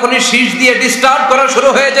করতেন তখনই শীষ দিয়ে ডিস্টার্ব করা শুরু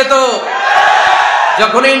হয়ে যেত।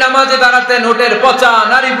 যখনই নামাজে দাঁড়াতেন ওটের পচা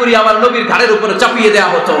নারী বুড়ি আমার নবীর ঘাড়ের উপরে চাপিয়ে দেওয়া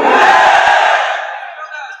হতো।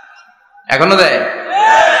 এখনো দেয়?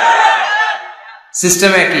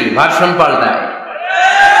 সিস্টেম একই, ভার্সন পাল্টায়।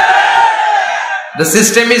 The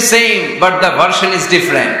system is same but the version is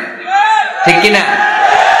different, ঠিক কিনা?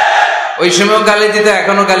 ওই সময় গালি দিত,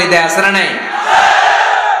 এখনো গালি দেয়, আছে না নাই?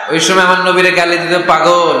 ওই সময় আমার নবীরে গালি দিত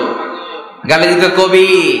পাগল, গালি দিত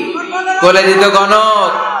কবি, কোলে দিত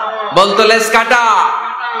গণক, বলতো লেস কাটা।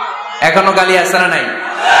 এখনো গালি আছে না নাই?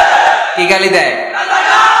 কি গালি দেয়?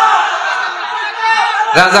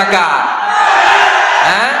 রাজাকার।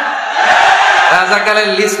 হ্যাঁ, রাজাকারের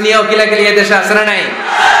লিস্ট নিয়েও কিলাকিলি দেশে আছে না নাই?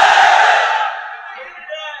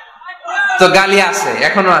 তো গালি আছে,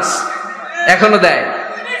 এখনো আছে, এখনো দেয়।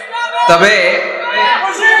 তবে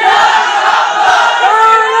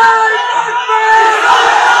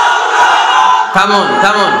থামুন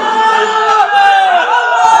থামুন,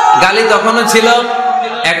 গালি তখনও ছিল,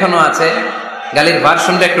 এখনো আছে। গালির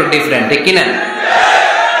ভার্সনটা একটু ডিফারেন্ট, ঠিক কিনা?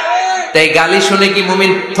 তাই গালি শুনে কি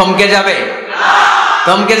মুমিন থমকে যাবে?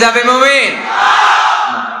 থমকে যাবে মুমিন?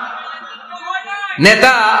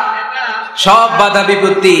 নেতা সব বাধা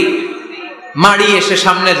বিপত্তি মাড়িয়ে এসে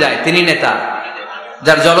সামনে যায়, তিনি নেতা।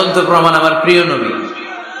 যার জ্বলন্ত প্রমাণ আমার প্রিয় নবী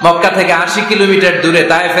মক্কা থেকে 80 কিলোমিটার দূরে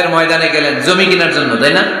তায়েফের ময়দানে গেলেন জমি কেনার জন্য,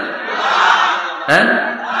 তাই না? হ্যাঁ,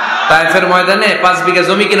 তায়েফের ময়দানে 5 বিঘা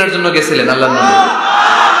জমি কেনার জন্য গেছিলেন আল্লাহর নবী।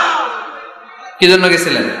 কি জন্য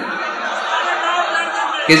গেছিলেন?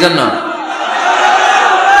 কি জন্য?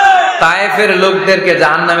 তায়েফের লোকদেরকে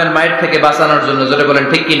জাহান্নামের মাইর থেকে বাঁচানোর জন্য, জোরে বলেন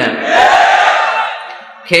ঠিক কিনা?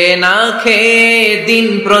 খেয়ে না খেয়ে দিন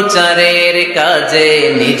প্রচারের কাজে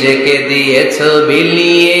নিজেকে দিয়েছ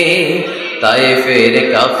বিলিয়ে, তায়েফের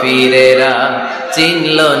কাফিরেরা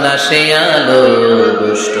চিনল না সে আলো,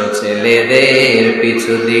 দুষ্ট ছেলেদের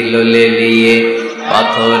পিছু দিল লেলিয়ে,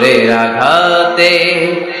 পাথরের আঘাতে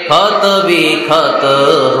ক্ষত বিক্ষত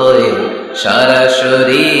হয়ে সারা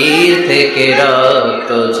শরীর থেকে রক্ত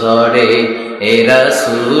ঝরে। হে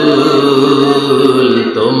রাসূল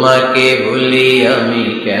তোমাকে ভুলি আমি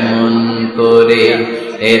কেমন করে,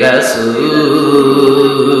 হে রাসূল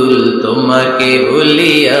তোমাকে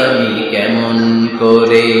ভুলি আমি কেমন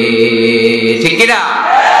করে। ঠিক কিনা?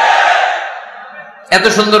 এত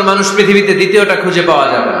সুন্দর মানুষ পৃথিবীতে দ্বিতীয়টা খুঁজে পাওয়া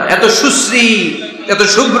যাবে না। এত সুশ্রী, এত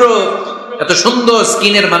শুভ্র, এত সুন্দর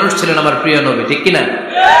স্কিনের মানুষ ছিলেন আমার প্রিয় নবী, ঠিক কিনা?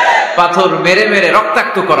 পাথর মেরে মেরে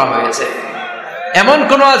রক্তাক্ত করা হয়েছে, এমন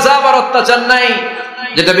কোন আযাব আর অত্যাচার নাই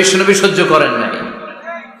যেটা বিশ্বনবী সহ্য করেন নাই।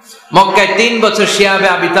 মক্কায় 3 বছর শিয়াবে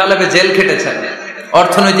আবি তালেবে জেল খেটেছেন,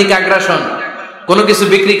 অর্থনৈতিক আগ্রাসন, কোনো কিছু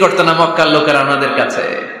বিক্রি করতো না মক্কার লোকেরা ওনাদের কাছে,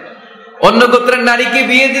 অন্য গোত্রের নারীকে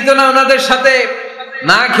বিয়ে দিত না ওনাদের সাথে,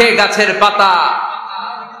 না খেয়ে গাছের পাতা,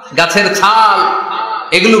 গাছের ছাল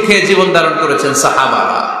এগুলো খেয়ে জীবন ধারণ করেছেন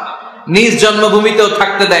সাহাবারা। নিজ জন্মভূমিতেও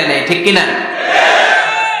থাকতে দেয় নাই, ঠিক কিনা?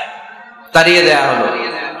 তাড়িয়ে দেয়া হলো,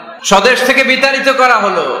 স্বদেশ থেকে বিতাড়িত করা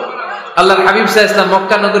হলো। আল্লাহর হাবিব সাল্লাল্লাহু আলাইহি ওয়াসাল্লাম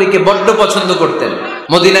মক্কা নগরীকে বড্ড পছন্দ করতেন।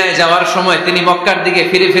 মদিনায় যাওয়ার সময় তিনি মক্কার দিকে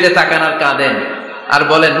ফিরে ফিরে তাকান আর কাঁদেন আর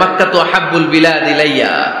বলেন, মক্কা তো হাব্বুল বিলাদ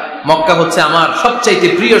ইলাইয়া, মক্কা হচ্ছে আমার সবচাইতে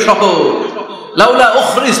প্রিয় শহর। লাউলা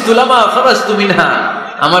উখরিজতু লামা খারাজতু মিনহা,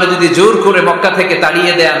 আমার যদি জোর করে মক্কা থেকে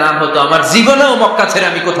তাড়িয়ে দেয়া না হতো, আমার জীবনেও মক্কা ছেড়ে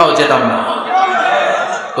আমি কোথাও যেতাম না,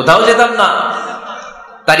 কোথাও যেতাম না।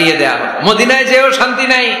 তাড়িয়ে দেয়া হলো। মদিনায় যেও শান্তি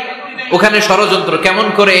নাই, ওখানে ষড়যন্ত্র কেমন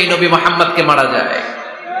করে এই নবী মুহাম্মদকে মারা যায়।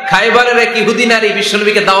 খায়বারের এক ইহুদি নারী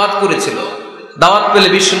বিশ্বনবীকে দাওয়াত করেছিল, দাওয়াত পেলে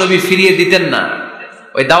বিশ্বনবী ফিরিয়ে দিতেন না।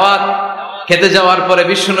 ওই দাওয়াত খেতে যাওয়ার পরে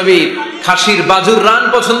বিশ্বনবী খাসির বাজুর রান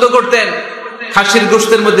পছন্দ করতেন, খাসির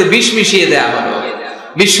গোশতের মধ্যে বিষ মিশিয়ে দেয়া হলো।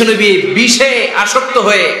 বিশ্বনবী বিষে আসক্ত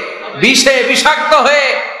হয়ে, বিষে বিষাক্ত হয়ে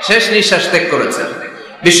শেষ নিঃশ্বাস ত্যাগ করেছেন।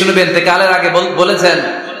 বিশ্বনবী ইন্তেকালের আগে বলেছেন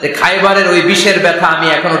যে খায়বারের ওই বিষের ব্যথা আমি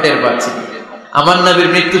এখনো টের পাচ্ছি। আমার নবীর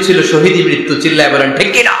মৃত্যু ছিল শহীদি মৃত্যু, চিল্লায় বলেন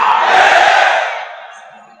ঠিক কিনা?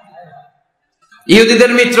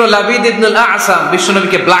 ইহুদিদের মিত্র লাবিদ ইবনুল আসাম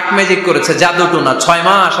বিশ্বনবীকে ব্ল্যাক ম্যাজিক করেছে, জাদু টোনা। 6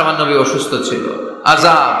 মাস আমার নবী অসুস্থ ছিল।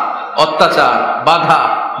 আযাব, অত্যাচার, বাধা,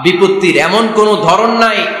 বিপত্তির এমন কোন ধরন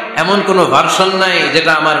নাই, এমন কোন ভার্সন নাই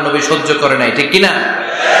যেটা আমার নবী সহ্য করে নাই, ঠিক কিনা?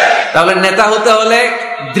 তাহলে নেতা হতে হলে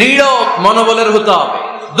দৃঢ় মনোবলের হতে হবে।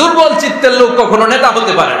 দুর্বল চিত্তের লোক কখনো নেতা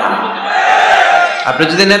হতে পারে না। আপনি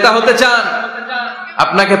যদি নেতা হতে চান,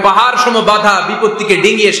 আপনাকে পাহাড় সম বাধা বিপত্তিকে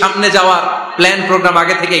ডিঙিয়ে সামনে যাওয়ার প্ল্যান প্রোগ্রাম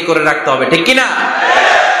আগে থেকেই করে রাখতে হবে, ঠিক কিনা?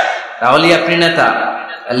 তাহলে আপনি নেতা।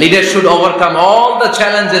 Leader should overcome all the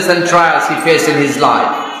challenges and trials he face in his life.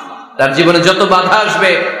 তার জীবনে যত বাধা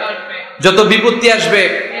আসবে, যত বিপত্তি আসবে,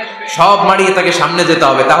 সব মারিয়ে তাকে সামনে যেতে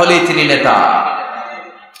হবে, তাহলেই তিনি নেতা।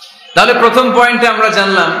 তাহলে প্রথম পয়েন্টে আমরা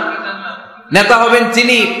জানলাম নেতা হবেন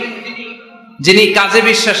তিনি যিনি কাজে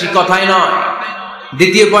বিশ্বাসী, কথায় নয়।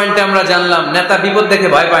 দ্বিতীয় পয়েন্টে আমরা জানলাম নেতা বিপদ দেখে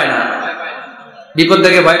ভয় পায় না। বিপদ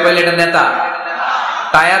দেখে ভয় পাইলে এটা নেতা।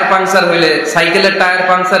 টায়ার পাংচার হইলে, সাইকেলের টায়ার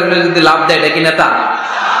পাংচার হইলে যদি লাভ দেয়, এটা কি নেতা?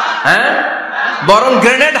 হ্যাঁ, বরং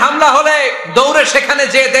গ্রেনেড হামলা হলে দৌড়ে সেখানে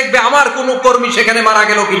যেয়ে দেখবে আমার কোন কর্মী সেখানে মারা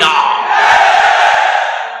গেল কিনা।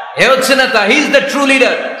 এ হচ্ছে নেতা। He is the true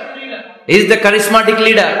leader, he is the কারিজমাটিক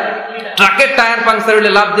leader. ট্রাকের টায়ার পাংচার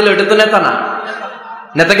হইলে লাভ দিল, এটা তো নেতা না।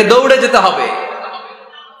 নেতাকে দৌড়ে যেতে হবে,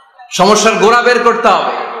 সমস্যার গোড়া বের করতে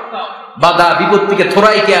হবে, বাধা বিপত্তিকে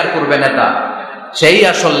থোড়াই কেয়ার করবে নেতা, সেই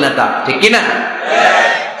আসল নেতা, ঠিক কিনা?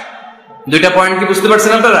 দুইটা পয়েন্ট কি বুঝতে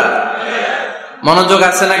পারছেন আপনারা? মনোযোগ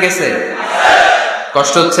আছে না গেছে?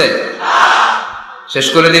 কষ্ট হচ্ছে? শেষ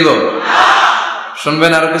করে দিব?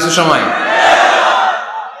 শুনবেন আরো কিছু সময়?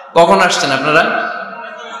 কখন আসছেন আপনারা?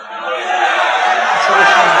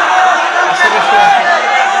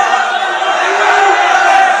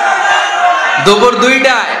 দুপুর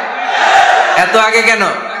 2টায়। এত আগে কেন?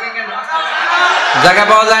 জায়গা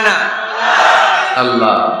পাওয়া যায় না?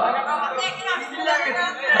 আল্লাহ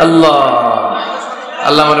আল্লাহ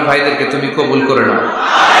আল্লাহ আমার ভাইদেরকে তুমি কবুল করে নাও।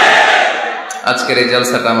 আজকের এই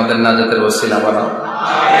জলসাটা আমাদের নাজাতের ওসিলা বানাও।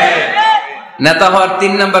 নেতা হওয়ার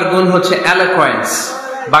 3 নাম্বার গুণ হচ্ছে এলোকোয়েন্স,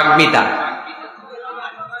 বাগ্মিতা।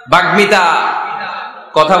 বাগ্মিতা,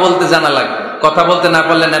 কথা বলতে জানা লাগবে। কথা বলতে না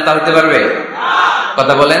পারলে নেতা হতে পারবে?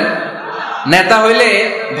 কথা বলেন। নেতা হইলে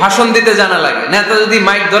ভাষণ দিতে জানা লাগে। নেতা যদি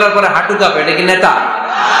মাইক ধরার পরে হাঁটু কাঁপে, এটা কি নেতা?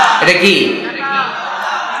 এটা কি?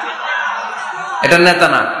 এটা নেতা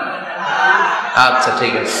না। আচ্ছা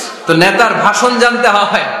ঠিক আছে। তো নেতার ভাষণ জানতে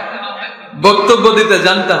হয়, বক্তব্য দিতে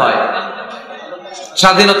জানতে হয়।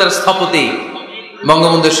 স্বাধীনতার স্থপতি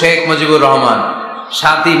বঙ্গবন্ধু শেখ মুজিবুর রহমান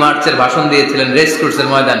 7ই মার্চের ভাষণ দিয়েছিলেন রেস কোর্সের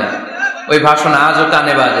ময়দানে। ওই ভাষণ আজও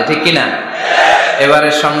কানে বাজে, ঠিক কিনা?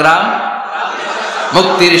 এবারের সংগ্রাম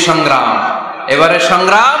মুক্তির সংগ্রাম, এবারের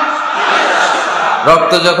সংগ্রাম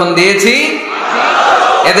রক্ত যখন দিয়েছি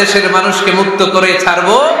এদেশের মানুষকে মুক্ত করে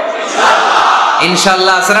ছাড়বো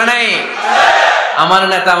ইনশাল্লাহ। আসরা নাই? আমার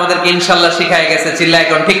নেতা আমাদেরকে ইনশাল্লাহ শিখায় গেছে, চিল্লায়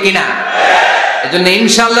এখন, ঠিক কিনা? এজন্য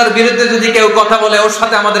ইনশাল্লাহর বিরুদ্ধে যদি কেউ কথা বলে ওর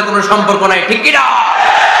সাথে আমাদের কোনো সম্পর্ক নাই, ঠিক কিনা?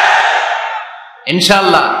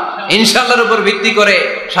 ইনশাল্লাহ, ইনশাল্লাহর উপর ভিত্তি করে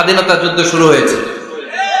স্বাধীনতা যুদ্ধ শুরু হয়েছে।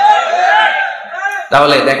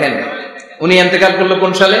 তাহলে দেখেন উনি ইন্তেকাল করলো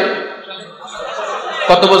কোন সালে?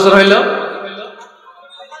 কত বছর হইল?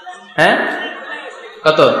 হ্যাঁ,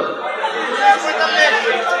 কত?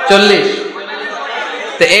 40।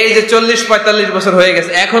 তো এই যে 40-45 বছর হয়ে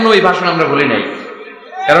গেছে, এখনো ওই ভাষণ আমরা ভুলি নাই।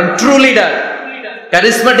 কারণ ট্রু লিডার,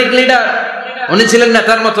 ক্যারিসমেটিক লিডার, উনি ছিলেন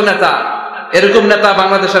নেতার মতো নেতা। এরকম নেতা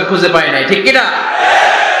বাংলাদেশ আর খুঁজে পায় নাই, ঠিক কিনা?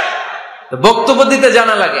 বক্তব্য দিতে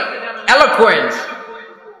জানা লাগে, এলোকুয়েন্স,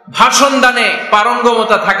 ভাষণ দানে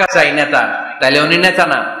পারঙ্গমতা থাকা চাই নেতার, তাইলে উনি নেতা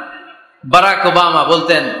না। বারাক ওবামা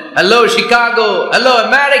বলতেন হ্যালো শিকাগো, হ্যালো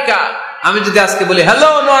আমেরিকা। আমি যদি আজকে বলি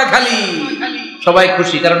হ্যালো নোয়াখালী, সবাই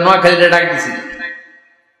খুশি, কারণ নোয়াখালীটা ডাক দিছি।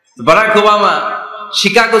 বারাক ওবামা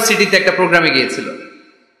শিকাগো সিটিতে একটা প্রোগ্রামে গিয়েছিল,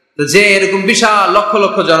 তো যে এরকম বিশাল লক্ষ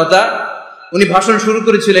লক্ষ জনতা, উনি ভাষণ শুরু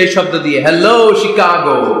করেছিল এই শব্দ দিয়ে, হ্যালো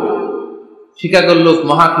শিকাগো। শিকাগোর লোক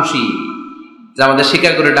মহা খুশি যে আমাদের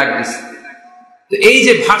শিকাগোরে ডাক দিছে। তো এই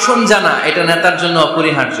যে ভাষণ জানা, এটা নেতার জন্য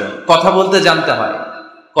অপরিহার্য। কথা বলতে জানতে হয়,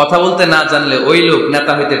 কথা বলতে না জানলে ওই লোক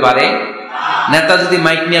নেতা হইতে পারে। নেতা যদি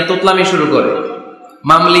মাইক নিয়ে তোতলামি শুরু করে,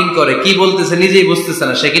 মামলিং করে, কি বলতেছে নিজেই বুঝতেছে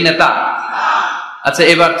না, সে কি নেতা? আচ্ছা,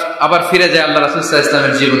 এবার আবার ফিরে যায় আল্লাহ রাসূল সাল্লাল্লাহু আলাইহি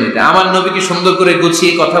ওয়াসাল্লামের জীবনীতে। আমার নবী কি সুন্দর করে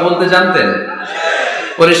গুছিয়ে কথা বলতে জানতেন?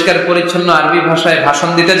 পরিষ্কার পরিচ্ছন্ন আরবি ভাষায় ভাষণ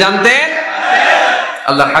দিতে জানতেন?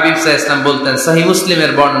 আল্লাহ হাবিব সাল্লাল্লাহু আলাইহি ওয়াসাল্লাম বলতেন, সহিহ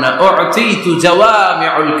মুসলিমের বর্ণনা, উতিতু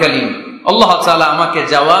জাওয়ামিউল কালিম, আল্লাহ তাআলা আমাকে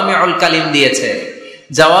জাওয়ামিউল কালিম দিয়েছে।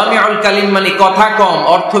 জাওয়ামিউল কালিম মানে কথা কম,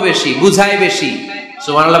 অর্থ বেশি, বুঝায় বেশি।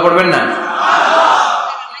 সুবহানাল্লাহ পড়বেন না?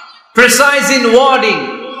 Precise in wording,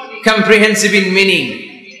 comprehensive in meaning.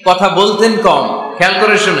 কথা বলতেন কম, খেয়াল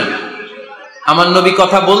করে শুনেন, আমার নবী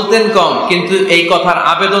কথা বলতেন কম, কিন্তু এই কথার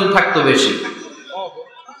আবেদন থাকতো বেশি।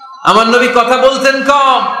 আমার নবী কথা বলতেন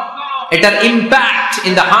কম, এটার impact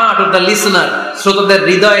in the heart of the listener, শ্রোতাদের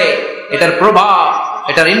হৃদয়ে এটার প্রভাব,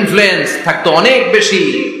 এটার ইনফ্লুয়েন্স থাকতো অনেক বেশি।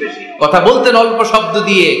 কথা বলতেন অল্প শব্দ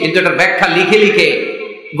দিয়ে, কিন্তু এটার ব্যাখ্যা লিখে লিখে,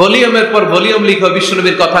 ভলিউমের পর ভলিউম লিখে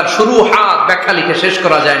বিশ্বনবীর কথার শুরু হাত ব্যাখ্যা লিখে শেষ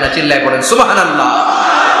করা যায় না। চিল্লায় পড়েন সুবহানাল্লাহ।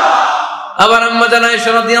 আবার আম্মা জান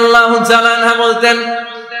আয়েশা রাদিয়াল্লাহু তাআলা আনহা বলতেন,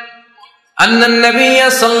 আন্না নবী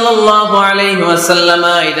সাল্লাল্লাহু আলাইহি ওয়াসাল্লাম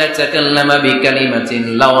ইদা তাকাল্লামা বিকালিমাতিন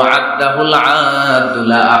লাউ আদাহুল আদু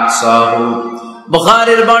লা আহসাহু।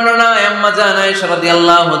 বুখারীর বর্ণনা, আম্মা জান আয়েশা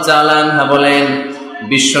রাদিয়াল্লাহু তাআলা আনহা বলেন,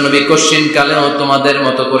 বিশ্বনবী কোশ্চিন কালেও তোমাদের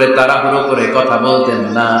মতো করে তাড়াহুড়ো করে কথা বলতেন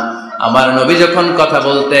না। আমার নবী যখন কথা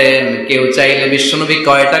বলতেন, কেউ চাইলে বিশ্বনবী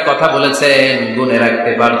কয়টা কথা বলেছেন গুনে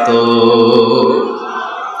রাখতে পারত।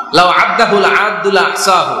 লাউ আদাহুল আদু লা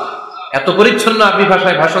আহসাহু, এত পরিচ্ছন্ন আরবি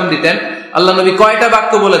ভাষায় ভাষণ দিতেন। আল্লাহ নবী কয়টা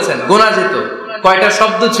বাক্য বলেছেন গোনা যেত, কয়টা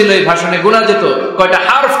শব্দ ছিল এই ভাষণে গোনা যেত, কয়টা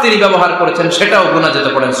হারফ তিনি ব্যবহার করেছেন সেটাও গোনা যেত।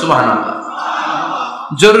 পড়েন সুবহানাল্লাহ।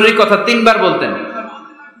 জরুরি কথা 3 বার বলতেন।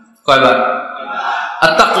 কয়বার?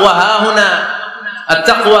 আত-তাকওয়া হাহুনা,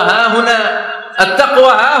 আত-তাকওয়া হাহুনা,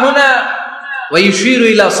 আত-তাকওয়া হাহুনা, ওয়া ইউশিরু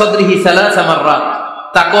ইলা সাদরিহি 3 মাররাত।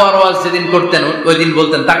 তাকওয়ার ওয়াজ যেদিন করতেন ওই দিন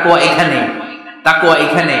বলতেন তাকওয়া এখানে, তাকওয়া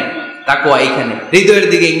এখানে, তাকওয়া এখানে, হৃদয়ের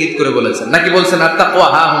দিকে ইঙ্গিত করে বলেছেন। নাকি বলছেন আত-তাকওয়া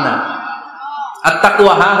হাহুনা,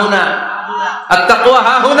 আত-তাকওয়া হাহুনা, আত-তাকওয়া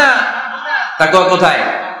হাহুনা? তাকওয়া কোথায়?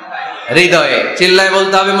 হৃদয়ে। চিল্লায়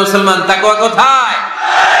বলতে হবে মুসলমান, তাকওয়া কোথায়?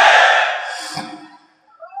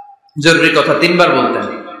 জরুরি কথা 3 বার বলতেন।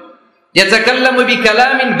 ইয়াতাকাল্লামু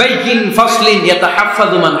বিকালামিন বাইকিন ফাসলিন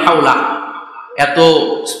ইয়াতাহাফফাযু মান হাওলা। এত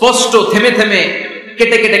স্পষ্ট থেমে থেমে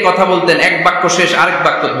কেটে কেটে কথা বলতেন, এক বাক্য শেষ আরেক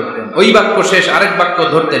বাক্য ধরতেন, ওই বাক্য শেষ আরেক বাক্য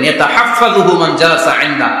ধরতেন। ইয়াতাহাফফাযুহু মান জালাসা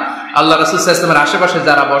ইনদা। আল্লাহ রাসূল সাল্লাল্লাহু আলাইহি ওয়াসাল্লামের আশেপাশে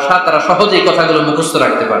যারা বসা তারা সহজেই কথাগুলো মুখস্থ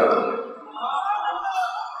রাখতে পারত।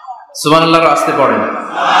 সুবহানাল্লাহর আস্তে পড়েন।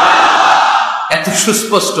 এত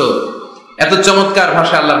সুস্পষ্ট, এত চমৎকার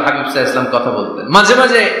ভাষা আল্লাহর হাবিব সাল্লাল্লাহু আলাইহি ওয়াসাল্লাম কথা বলতেন। মাঝে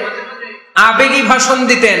মাঝে আবেগী ভাষণ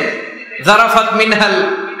দিতেন। যারাফাত মিনহাল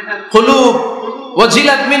কুলুব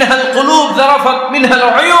ওয়াজিলাত মিনহাল কুলুব যারাফাত মিনহাল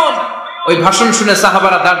উয়ুন। ওই ভাষণ শুনে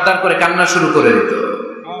সাহাবারা দাঁড় দাঁড় করে কান্না শুরু করে দিত।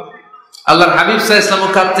 আল্লাহর হাবিব সাল্লাল্লাহু আলাইহি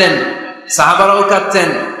ওয়াসাল্লাম কাঁদতেন, সাহাবারাও কাঁদতেন।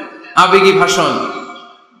 আবেগী ভাষণ।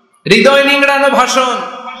 হৃদয় নিংড়ানো ভাষণ,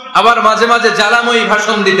 আবার মাঝে মাঝে জ্বালাময়ী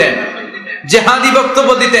ভাষণ দিতেন, জেহাদি বক্তব্য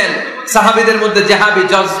দিতেন। সাহাবীদের মধ্যে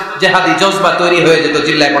জেহাদি জজবা তৈরি হয়ে যেত।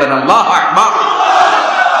 চিল্লায় পড়েন আল্লাহু আকবার।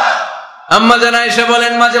 আম্মা জান আয়েশা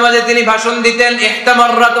বলেন, মাঝে মাঝে তিনি ভাষণ দিতেন,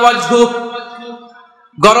 ইহতামাররাত ওয়াজহু,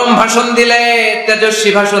 গরম ভাষণ দিলে,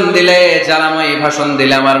 তেজস্বী ভাষণ দিলে, জ্বালাময়ী ভাষণ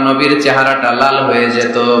দিলে আমার নবীর চেহারাটা লাল হয়ে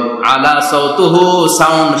যেত। আলা সাউতুহু,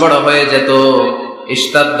 সাউন্ড বড় হয়ে যেত।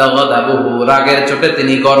 ইশতাদ্দা গাদাবুহু, রাগের চোটে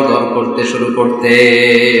তিনি গড়গড় করতে শুরু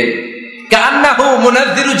করতেন। কান্নাহু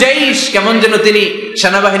মুনাজ্জিরু জাইশ, কেমন যেন তিনি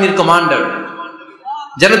সেনাবাহিনীর কমান্ডার,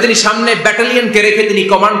 যেন তিনি সামনে ব্যাটালিয়নকে রেখে তিনি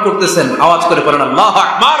কমান্ড করতেছেন। আওয়াজ করে পড়েন আল্লাহু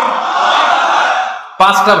আকবার।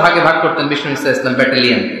 5টা ভাগে ভাগ করতেন বিষ্ণু ইসলাম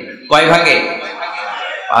ব্যাটালিয়ন। কয় ভাগে?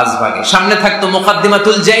 5 ভাগে। সামনে থাকতো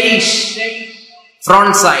মুকাদ্দিমাতুল জাইশ,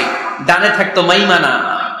 ফ্রন্ট সাইড, ডানে থাকতো মাইমানা,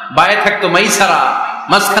 বায়ে থাকতো মাইসারা,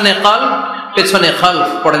 মাঝখানে কলব, পেছনে খালফ।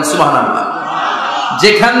 পড়েন সুবহানাল্লাহ।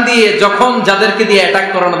 যেখান দিয়ে যখন যাদেরকে দিয়ে অ্যাটাক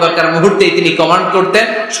করানো দরকার মুহূর্তেই তিনি কমান্ড করতেন।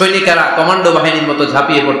 সৈনিকেরা কমান্ডো বাহিনীর মতো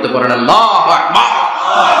ঝাঁপিয়ে পড়তে পারেন আল্লাহু আকবার।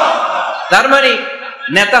 তার মানে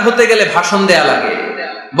নেতা হতে গেলে ভাষণ দেয়া লাগে,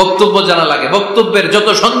 বক্তব্য জানা লাগে। বক্তব্যের যত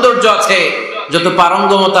সৌন্দর্য আছে, যত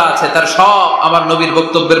পারঙ্গমতা আছে, তার সব আমার নবীর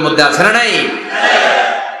বক্তব্যের মধ্যে আছে না নাই?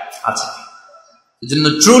 আচ্ছা। এজন্য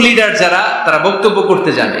ট্রু লিডার যারা, তারা বক্তব্য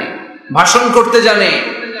করতে জানে, ভাষণ করতে জানে,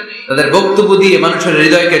 তাদের বক্তব্য দিয়ে মানুষের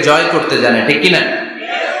হৃদয়কে জয় করতে জানে, ঠিক কিনা?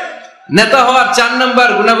 নেতা হওয়ার 4 নম্বর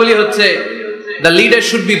গুণাবলী হচ্ছে, the leader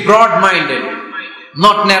should be broad minded,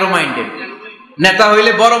 not narrow minded. নেতা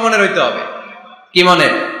হইলে বড় মনের হইতে হবে। কি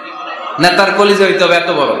মনের? নেতার কলিজা হইতে হবে এত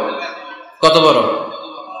বড়। কত বড়?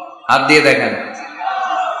 হাত দিয়ে দেখেন,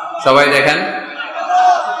 সবাই দেখেন,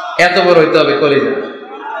 এত বড় হইতে হবে কলিজা।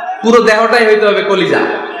 পুরো দেহটাই হইতে হবে কলিজা,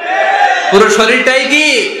 পুরো শরীরটাই কি?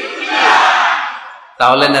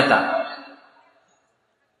 তাহলে নেতা।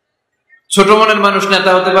 ছোট মনের মানুষ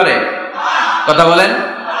নেতা হতে পারে? কথা বলেন।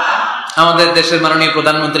 আমাদের দেশের মাননীয়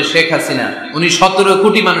প্রধানমন্ত্রী শেখ হাসিনা, উনি 17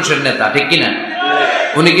 কোটি মানুষের নেতা, ঠিক কিনা?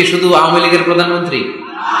 উনি কি শুধু আওয়ামী লীগের প্রধানমন্ত্রী?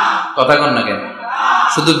 কথা কন না কেন?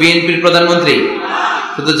 শুধু বিএনপির প্রধানমন্ত্রী?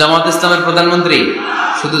 শুধু জামাত ইসলামের প্রধানমন্ত্রী?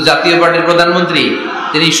 শুধু জাতীয় পার্টির প্রধানমন্ত্রী?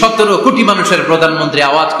 তিনি 17 কোটি মানুষের প্রধানমন্ত্রী।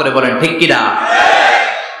 আওয়াজ করে বলেন ঠিক কিনা?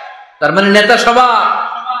 তার মানে নেতা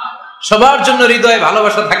সবার জন্য হৃদয়ে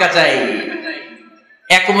ভালোবাসা থাকা চাই।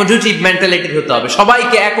 অ্যাকোমোডেটিভ মেন্টালিটির হতে হবে,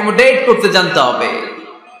 সবাইকে অ্যাকোমোডেট করতে জানতে হবে।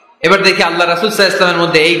 এবার দেখি আল্লাহ রাসূল সাল্লাল্লাহু আলাইহি ওয়াসাল্লামের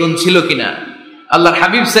মধ্যে এই গুণ ছিল কিনা। আল্লাহর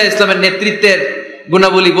হাবিব সাল্লাল্লাহু আলাইহি ওয়াসাল্লামের নেতৃত্বের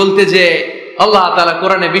গুণাবলী বলতে যে আল্লাহ তাআলা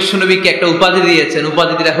কোরআনে বিশ্বনবীকে একটা উপাধি দিয়েছেন।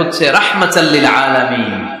 উপাধিটা হচ্ছে রাহমাতাল লিল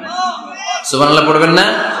আলামিন। সুবহানাল্লাহ পড়বেন না?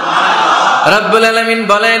 রব্বুল আলামিন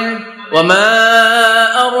বলেন, ওয়ামা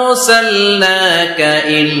আরসালনাকা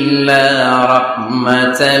ইল্লা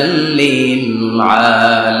রাহমাতাল লিল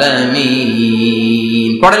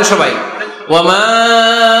আলামিন। পড়েন সবাই, ওয়ামা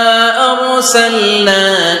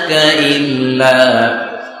আরসালনাকা ইল্লা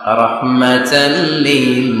রাহমাতাল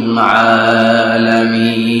লিল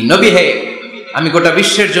আলামিন। নবী হে, আমি গোটা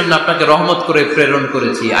বিশ্বের জন্য আপনাকে রহমত করে প্রেরণ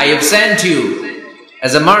করেছি। I have sent you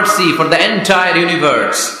as a mercy for the entire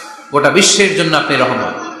universe. গোটা বিশ্বের জন্য আপনি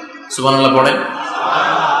রহমত। সুবহানাল্লাহ পড়েন।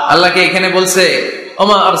 আল্লাহকে এখানে বলছে,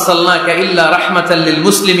 ওমা আরসালনাকা ইল্লা রাহমাতাল লিল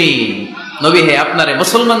মুসলিমিন। নবী হে, আপনারে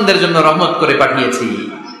মুসলমানদের জন্য রহমত করে পাঠিয়েছি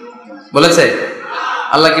বলেছে।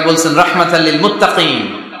 আল্লাহ কি বলছেন? রাহমাতাল লিল মুত্তাকিন,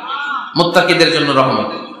 মুত্তাকিদের জন্য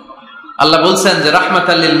রহমত। আল্লাহ বলছেন যে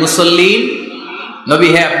রাহমাতাল লিল মুসাল্লিন, নবী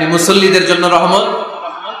হে আপনি মুসল্লিদের জন্য রহমত।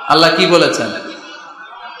 আল্লাহ কি বলেছেন?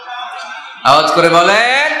 আওয়াজ করে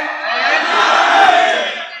বলেন।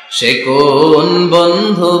 সে কোন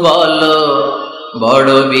বন্ধু বলো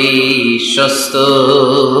বড় বিশ্বস্ত?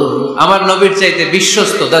 আমার নবীর চাইতে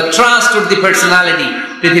বিশ্বস্ত, দ্য ট্রাস্টওয়ার্দি পার্সোনালিটি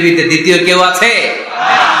পৃথিবীতে দ্বিতীয় কেউ আছে?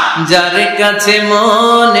 যার কাছে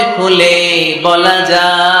মন খুলে বলা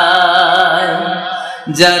যায়,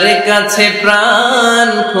 যার কাছে প্রাণ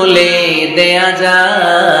খুলে দেয়া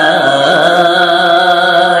যায়,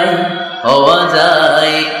 হওয়া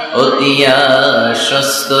যায় অতি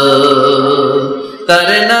আশ্বস্ত।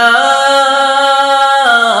 তার নাম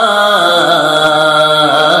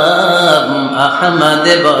আহমদ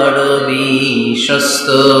বড় বিশ্বস্ত।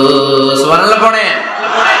 সুবহানাল্লাহ পড়েন।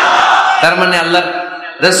 তার মানে আল্লাহ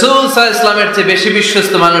রাসূল সাল্লাল্লাহু আলাইহি ওয়াসাল্লামের চেয়ে বেশি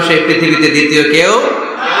বিশ্বস্ত মানুষ এই পৃথিবীতে দ্বিতীয় কেউ,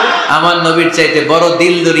 আমার নবীর চাইতে বড়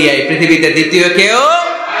দিল দরিয়া এই পৃথিবীতে দ্বিতীয় কেউ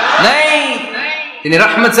নাই। তিনি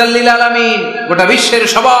রাহমাতাল লিল আলামিন, গোটা বিশ্বের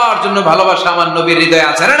সবার জন্য ভালোবাসা আমার নবীর হৃদয়ে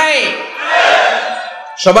আছে না নাই?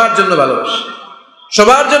 সবার জন্য ভালোবাসা,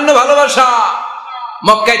 সবার জন্য ভালোবাসা।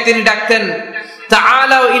 মক্কায় তিনি ডাকতেন,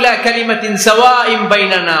 তাআলাউ ইলা কালিমাতিন সাওয়াইন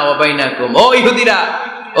বাইনানা ওয়া বাইনাকুম। ও ইহুদিরা,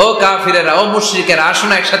 ও কাফিরেরা, ও মুশরিকেরা, আসো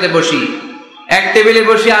না একসাথে বসি, এক টেবিলে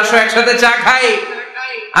বসি, আসো একসাথে চা খাই।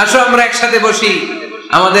 আসো আমরা একসাথে বসি,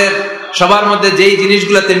 আমাদের সবার মধ্যে যেই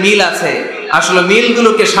জিনিসগুলোতে মিল আছে আসলে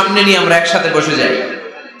মিলগুলোকে সামনে নিয়ে আমরা একসাথে বসে যাই।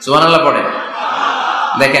 সুবহানাল্লাহ পড়েন।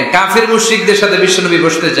 দেখেন কাফির মুশরিকদের সাথে বিশ্বনবী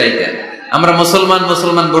বসতে চাইতেন, আমরা মুসলমান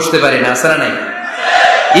বসতে পারি না, আছে না নাই?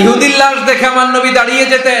 ইহুদির লাশ দেখে আমার নবী দাঁড়িয়ে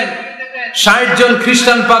যেতেন, ৬০ জন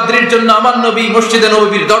খ্রিস্টান পাদ্রীর জন্য আমার নবী মসজিদে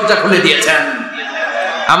নববীর দরজা খুলে দিয়েছেন,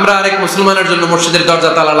 আমরা আরেক মুসলমানের জন্য মসজিদের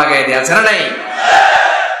দরজা তালা লাগাই দিয়ে, আছে না নাই?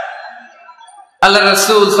 আল্লাহ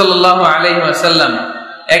রাসূল সাল্লাল্লাহু আলাইহি ওয়াসাল্লাম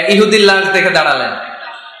এক ইহুদির লাশ দেখে দাঁড়ালেন।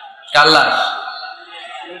 কার লাশ?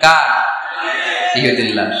 কার?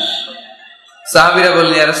 ইহুদির লাশ। সাহাবীরা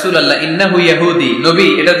বললেন, ইয়া রাসূলুল্লাহ ইন্নাহু ইহুদি, নবী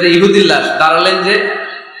এটা যে ইহুদির লাশ। দাঁড়ালেন যে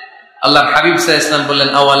আল্লাহর হাবিব সাল্লাল্লাহু আলাইহি ওয়াসাল্লাম বললেন,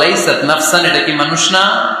 আওয়ালাইসাত নাফসান, এটা কি মানুষ না?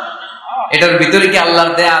 এটার ভিতরে কি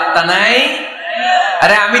আল্লাহর দেয়া আত্মা নাই?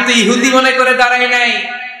 আরে আমি তো ইহুদি মনে করে দাঁড়াই নাই,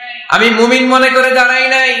 আমি মুমিন মনে করে দাঁড়াই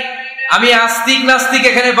নাই, আমি আস্তিক নাস্তিক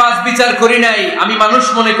এখানে বাস বিচার করি নাই, আমি মানুষ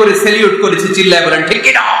মনে করে সেলিউট করেছি। চিল্লায় বলেন ঠিক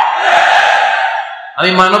কি না?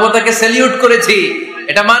 আমি মানবতাকে সেলিউট করেছি।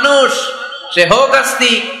 এটা মানুষ, সে হোক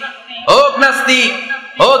আস্তিক, হোক নাস্তিক,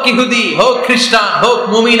 হোক ইহুদি, হোক খ্রিস্টান, হোক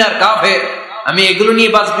মুমিন আর কাফের, আমি এগুলো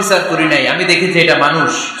নিয়ে বাস বিচার করি নাই, আমি দেখেছি এটা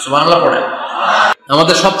মানুষ। সুবহানাল্লাহ পড়েন।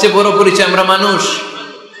 আমাদের সবচেয়ে বড় পরিচয় আমরা মানুষ,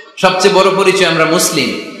 সবচেয়ে বড় পরিচয় আমরা মুসলিম।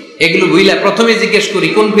 এগুলো বুঝলা প্রথমে জিজ্ঞেস করি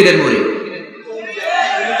কোন পীরের মুরিদ,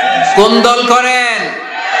 কোন দল করেন,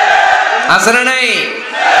 আছে না নাই?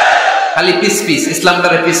 খালি পিস পিস,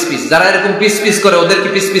 ইসলামটারে পিস পিস। যারা এরকম পিস পিস করে ওদেরকে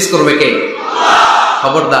পিস পিস করবে কে?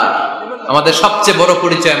 খবরদার। আমাদের সবচেয়ে বড়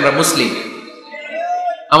পরিচয় আমরা মুসলিম।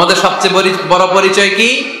 আমাদের সবচেয়ে বড় পরিচয় কি?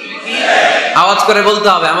 আওয়াজ করে বলতে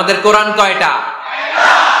হবে, আমাদের কোরআন কয়টা?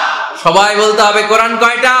 সবাই বলতে হবে, কোরআন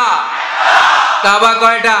কয়টা? কাবা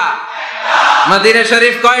কয়টা? মদিনা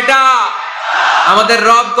শরীফ কয়টা? আমাদের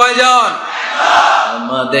রব কয়জন?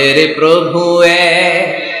 আমাদের প্রভু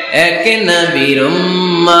এক নবীর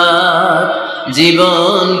উম্মত,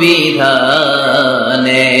 জীবন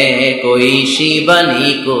বিধানে কইশি বাণী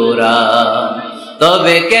কোরআন,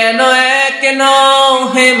 তবে কেন এক নও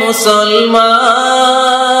হে মুসলমান,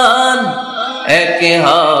 একে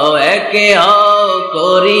হও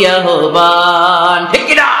করিয়া হবান। ঠিক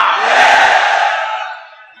না?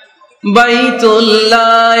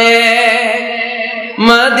 বাইতুল্লাহ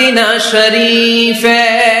মদিনা শরীফে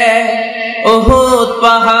উহুদ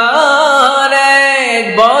পাহাড় এক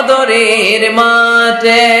বদরের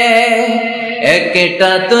মাঠে,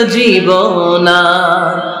 একটা তো জীবন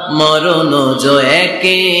মরণ যে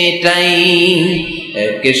একটাই,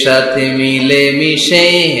 একসাথে মিলে মিশে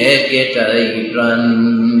একটাই প্রাণ,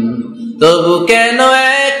 তবু কেন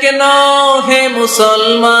এক নও হে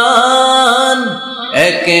মুসলমান,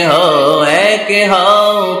 একে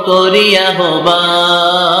হও করিয়া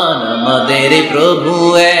হবান। আমাদের প্রভু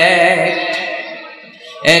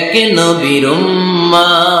এক নবীর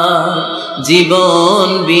উম্মত, জীবন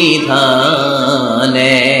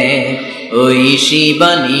বিধানে ওই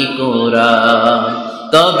শিবানী কোরআন,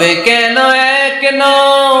 তবে কেন এক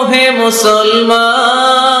নও হে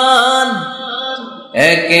মুসলমান,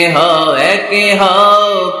 একে হও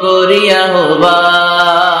করিয়া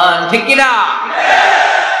হবান। ঠিক কিনা?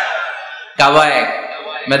 কাবা এক,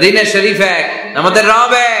 মদিনা শরীফ এক, আমাদের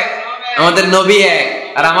রব এক, আমাদের নবী এক,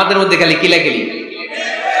 আর আমাদের মধ্যে খালি কিলাকিলি।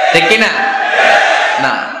 ঠিক কিনা?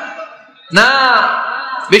 না না,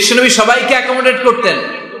 বিশ্বনবী সবাইকে অ্যাকোমোডেট করতেন।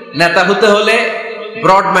 নেতা হতে হলে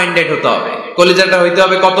ব্রড মাইন্ডেড হতে হবে, কলিজাটা হইতে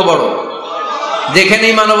হবে কত বড়,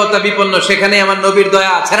 যেখানেই মানবতা বিপন্ন সেখানেই আমার নবীর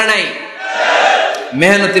দয়া আছে না নাই?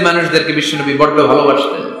 মেহনতি মানুষদেরকে বিশ্বনবী বড্ড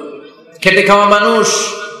ভালোবাসতেন। খেটে খাওয়া মানুষ,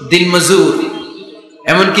 দিন মজুর,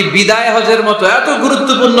 এমনকি বিদায় হজের মতো এত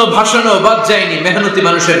গুরুত্বপূর্ণ ভাষণও বাদ যায়নি মেহনতি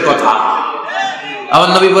মানুষের কথা। আমার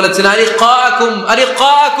নবী বলেছেন,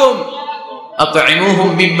 আরিকাকুম আতঈমুহুম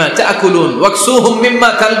মিম্মা তাকুলুন ওয়াকসুহুম মিম্মা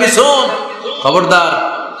তালবিসুন। খবরদার,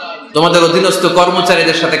 তোমাদের অধীনস্থ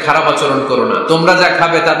কর্মচারীদের সাথে খারাপ আচরণ করো না। তোমরা যা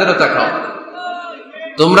খাবে তাদেরও তা খাও,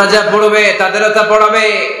 তোমরা যা পড়বে তাদেরও তা পড়াবে।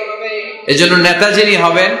 এজন্য নেতা যিনি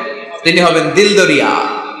হবেন তিনি হবেন দিলদরিয়া।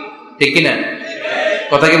 ঠিক কিনা?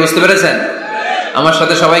 কথা কি বুঝতে পেরেছেন? আমার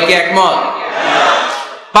সাথে সবাইকে একমত?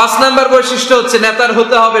 5 নাম্বার বৈশিষ্ট্য হচ্ছে নেতার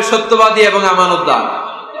হতে হবে সত্যবাদী এবং আমানতদার।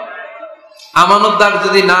 আমানতদার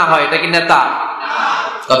যদি না হয় এটা কি নেতা?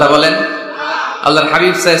 কথা বলেন। আল্লাহর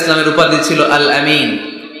হাবিব সাল্লাল্লাহু আলাইহি ওয়াসাল্লামের উপাধি ছিল আল আমিন।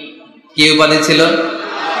 কি উপাধি ছিল?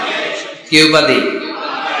 কি উপাধি?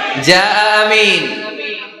 জা আমিন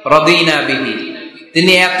রাদিনা বিহি।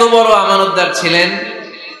 তিনি এত বড় আমানতদার ছিলেন,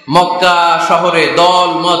 মক্কা শহরে দল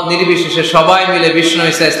মত নির্বিশেষে সবাই মিলে বিষ্ণু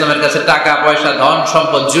ঈসা ইসলামের কাছে টাকা পয়সা, ধন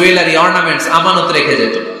সম্পদ, জুয়েলারি, অর্নামেন্টস আমানত রেখে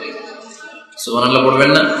যেত। সুবহানাল্লাহ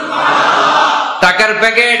পড়বেন না? টাকার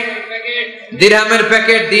প্যাকেট দিরহামের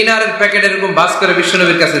প্যাকেট, দিনারের প্যাকেট এরকম বাস করে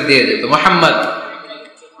বিশ্বনবীর কাছে দিয়ে যেত। মুহাম্মদ,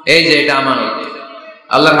 এই যে এটা আমানত।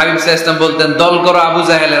 আল্লাহর হাবিব সাল্লাল্লাহু আলাইহি ওয়াসাল্লাম বলতেন, দল করো আবু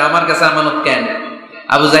জাহেলের, আমার কাছে আমানত কেন?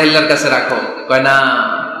 আবু জাহিল্লার কাছে রাখো। কয় না,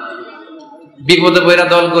 বিপদে পড়া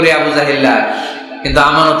দল করি আবু জাহিল্লার, কিন্তু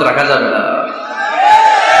আমানত রাখা যাবে না।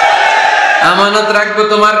 আমানত রাখবো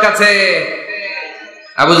তোমার কাছে।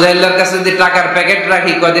 আবু জাহিল্লার কাছে যদি টাকার প্যাকেট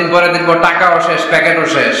রাখি, কয়দিন পরে দেখবো টাকাও শেষ, প্যাকেটও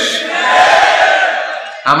শেষ।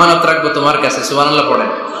 আমানত রাখবো তোমার কাছে। সুবহানাল্লাহ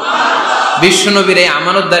পড়েন। বিশ্বনবীর এই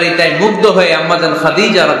আমানতদারিতায় মুগ্ধ হয়ে আম্মা জান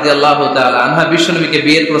খাদিজা রাদিয়াল্লাহু তাআলা আনহা বিশ্বনবীকে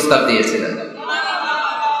বিয়ের প্রস্তাব দিয়েছিলেন।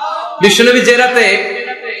 বিশ্বনবী যে রাতে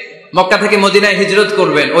মক্কা থেকে মদিনায় হিজরত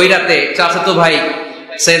করবেন, ওই রাতে চাচাতো ভাই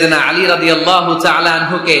সাইয়েদনা আলী রাদিয়াল্লাহু তাআলা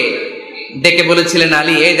আনহুকে ডেকে বলেছিলেন,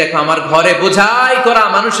 আলী, এই দেখো আমার ঘরে বোঝাই করা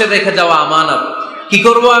মানুষের রেখে যাওয়া আমানত, কি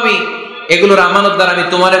করব আমি? এগুলোর আমানতদার আমি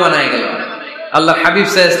তোমারে বানায় গেলাম। আল্লাহর হাবিব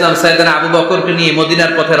সাল্লাল্লাহু আলাইহি ওয়াসাল্লাম সাইয়েদনা আবু বকরকে নিয়ে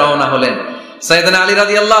মদিনার পথে রওনা হলেন। সাইয়েদনা আলী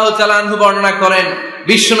রাদিয়াল্লাহু তাআলা আনহু বর্ণনা করেন,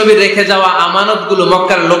 বিশ্বনবীর রেখে যাওয়া আমানতগুলো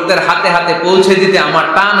মক্কার লোকদের হাতে হাতে পৌঁছে দিতে আমার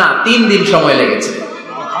টানা 3 দিন সময় লেগেছে।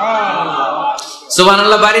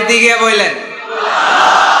 সুবহানাল্লাহ। বাড়িতে গিয়ে বললেন,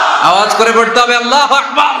 আওয়াজ করে পড়তে হবে আল্লাহু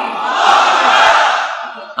আকবার।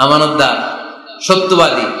 আমানতদার,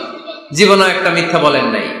 সত্যবাদী, জীবনে একটা মিথ্যা বলেন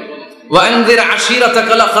নাই। ওয়া আনজির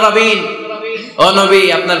আশিরাতাকাল আকরাবিন, ও নবী,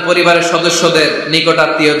 আপনার পরিবারের সদস্যদের, নিকট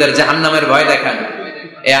আত্মীয়দের জাহান্নামের ভয় দেখান।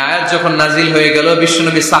 এই আয়াত যখন নাজিল হয়ে গেল,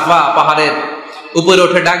 বিশ্বনবী সাফা পাহাড়ের উপরে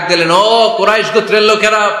উঠে ডাক দিলেন, ও কুরাইশ গোত্রের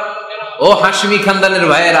লোকেরা, ও হাশমি খানদানের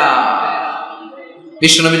ভাইয়েরা।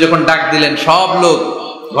 বিশ্বনবী যখন ডাক দিলেন, সব লোক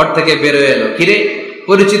ঘর থেকে বের হয়ে এলো। কিরে,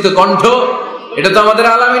 পরিচিত কণ্ঠ, এটা তো আমাদের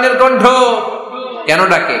আলামিনের কণ্ঠ, কেন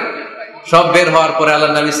ডাকে? সব বের হওয়ার পরে আল্লাহ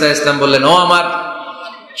নবী সাল্লাল্লাহু আলাইহি ওয়াসাল্লাম বললেন, ও আমার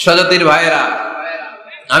স্বজাতির ভাইয়েরা,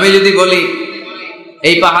 আমি যদি বলি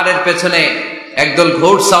এই পাহাড়ের পেছনে একদল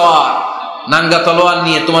ঘোড়সাওয়ার নাঙ্গা তলোয়ার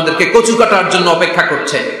নিয়ে তোমাদেরকে কচু কাটার জন্য অপেক্ষা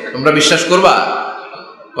করছে, তোমরা বিশ্বাস করবা?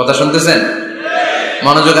 কথা শুনতেছেন?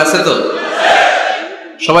 মনোযোগ আছে তো?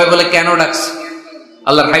 সবাই বলে, কেন ডাকছে?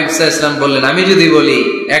 আল্লাহর হাবিব সাল্লাল্লাহু আলাইহি ওয়াসাল্লাম বললেন, আমি যদি বলি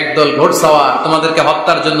একদল ঘোড়সাওয়ার তোমাদেরকে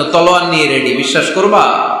হত্যার জন্য তলোয়ার নিয়ে রেডি, বিশ্বাস করবা?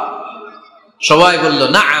 সবাই বলল,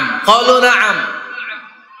 নাআম। ক্বালু নাআম।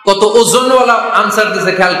 কত ওজনওয়ালা আনসার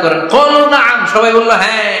দিয়েছে, খেয়াল করেন। ক্বালু নাআম, সবাই বলল,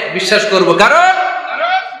 হ্যাঁ বিশ্বাস করব। কারণ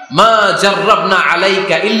মা জাররাবনা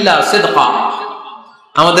আলাইকা ইল্লা সিদকা,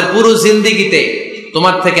 আমাদের পুরো জিন্দেগিতে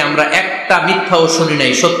তোমার থেকে আমরা একটা মিথ্যাও শুনি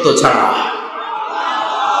নাই, সত্য ছাড়া।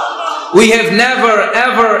 We have never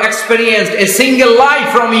ever experienced a single lie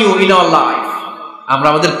from you in our life. আমরা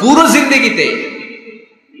আমাদের পুরো জিন্দেগিতে,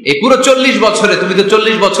 এই পুরো 40 বছরে, তুমি তো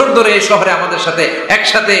 40 বছর ধরে এই শহরে আমাদের সাথে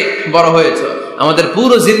একসাথে বড় হয়েছো, আমাদের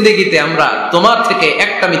পুরো জিন্দেগিতে আমরা তোমার থেকে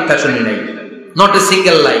একটা মিথ্যা শুনি নাই। নট এ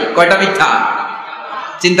সিঙ্গেল লাই। কয়টা মিথ্যা?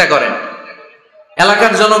 চিন্তা করেন।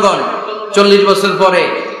 এলাকার জনগণ 40 বছর পরে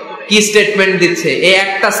কি স্টেটমেন্ট দিচ্ছে, এই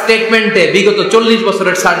একটা স্টেটমেন্টে বিগত 40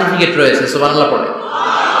 বছরের সার্টিফিকেট রয়েছে। সুবহানাল্লাহ পড়ে।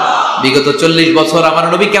 বিগত 40 বছর আমার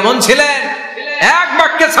নবী কেমন ছিলেন, এক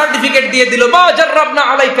বাক্যে সার্টিফিকেট দিয়ে দিল, মা জাররাবনা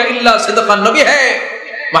আলাইকা ইল্লা সিদকান। নবী হে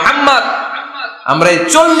মুহাম্মদ, আমরা এই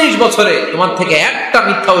 40 বছরে তোমার থেকে একটা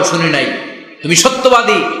মিথ্যাও শুনি নাই, তুমি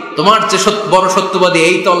সত্যবাদী, তোমার যে বড় সত্যবাদী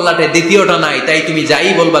এই তল্লাটে দ্বিতীয়টা নাই, তাই তুমি যাই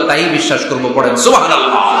বলবা তাই বিশ্বাস করবো। পড়েন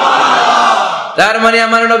সুবহানাল্লাহ। তার মানে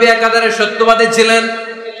আমার নবী একাধারে সত্যবাদী ছিলেন,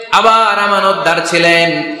 আবার আমানতদার ছিলেন।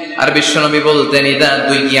 আর বিশ্বনবী বলতেন, ইদা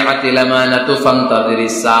দুইয়াতিল আমানাতু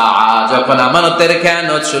ফান্তাযিরিস সাআ, যখন আমানতের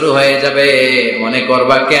খেয়ানত শুরু হয়ে যাবে মনে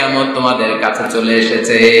করবা কিয়ামত তোমাদের কাছে চলে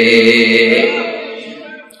এসেছে।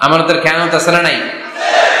 আমানতের খেয়ানত আছে না নাই?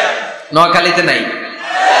 নোয়াখালীতে নাই?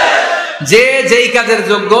 যে যেই কাজের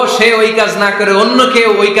যোগ্য সে ওই কাজ না করে অন্য কেউ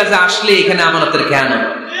ওই কাজে আসলে এখানে আমানতের খেয়ানত,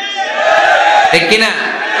 ঠিক কিনা?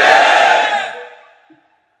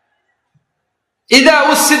 ইদা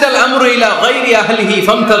উসিদাল আমরু ইলা গায়রি আহলিহি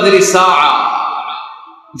ফান্তাযিরিস সাআ,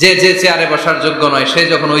 যে যে চেয়ারে বসার যোগ্য নয় সে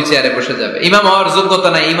যখন ওই চেয়ারে বসে যাবে। ইমাম হওয়ার যোগ্যতা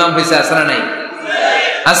নাই, ইমাম হইছে, আছে না নাই?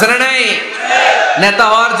 আছে না নাই? নেতা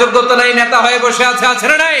হওয়ার যোগ্যতা নাই, নেতা হয়ে বসে আছে, আছে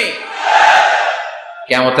না নাই?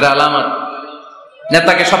 কিয়ামতের আলামত।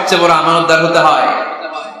 নেতাকে সবচেয়ে বড় আমানতদার হতে হয়,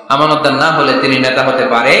 আমানতদার না হলে তিনি নেতা হতে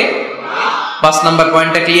পারে। 5 নাম্বার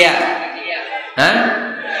পয়েন্টটা ক্লিয়ার? হ্যাঁ,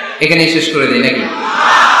 এখানেই শেষ করে দিই নাকি?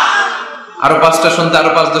 আরো 5টা শুনতে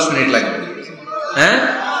আরো 5-10 মিনিট লাগবে। হ্যাঁ,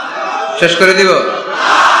 শেষ করে দিব?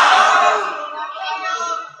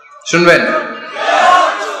 শুনবেন?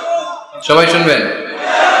 সবাই শুনবেন?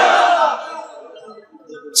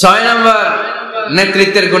 6 নাম্বার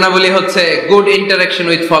নেতৃত্বের গুণাবলী হচ্ছে গুড ইন্টারাকশন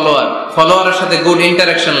উইথ ফলোয়ার। ফলোয়ারের সাথে গুড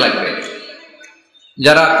ইন্টারাকশন লাগবে।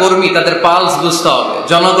 যারা কর্মী তাদের পালস বুঝতে হবে।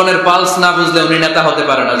 জনগণের পালস না বুঝলে উনি নেতা হতে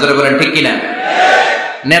পারে না। জোরে বলেন ঠিক কিনা?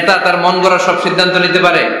 নেতা তার মন গড়া সব সিদ্ধান্ত নিতে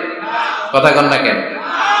পারে? কথা কন না কেন?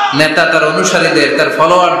 নেতা তার অনুসারীদের, তার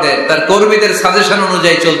ফলোয়ারদের, তার কর্মীদের সাজেশন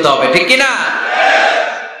অনুযায়ী চলতে হবে, ঠিক কিনা?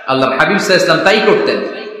 আল্লাহর হাবিব সাল্লাল্লাহু আলাইহি ওয়াসাল্লাম তাই করতেন।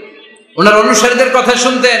 ওনার অনুসারীদের কথা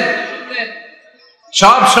শুনতেন,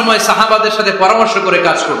 সব সময় সাহাবাদের সাথে পরামর্শ করে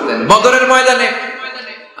কাজ করতেন। বদরের ময়দানে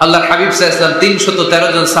আল্লাহর হাবিব সাল্লাল্লাহু আলাইহি ওয়াসাল্লাম 313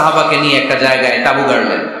 জন সাহাবাকে নিয়ে একটা জায়গায় তাবু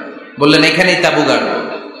গাড়লেন, বললেন এখানেই তাবু গাড়বো।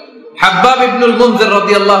 হাব্বাব ইবনুল মুনজির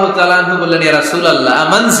রাদিয়াল্লাহু তাআলা আনহু বললেন, ইয়া রাসূলুল্লাহ,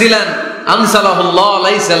 মানজিলান আনসালাহুল্লাহ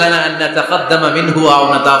লাইসা লানা আন নাতাকাদ্দামা মিনহু আও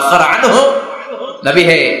নাতাআখার আনহু। নবী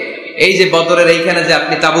হে, এই যে বদরের এইখানে যে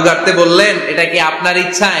আপনি তাবু গাড়তে বললেন, এটা কি আপনার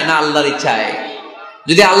ইচ্ছায় না আল্লাহর ইচ্ছায়?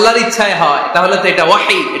 যদি আল্লাহর ইচ্ছায় হয় তাহলে তো এটা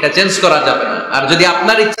ওয়াহী, এটা চেঞ্জ করা যাবে না। আর যদি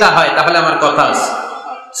আপনার ইচ্ছা হয় তাহলে আমার কথা আছে।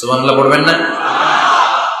 সুবহানাল্লাহ পড়বেন না?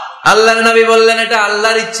 আল্লাহর নবী বললেন এটা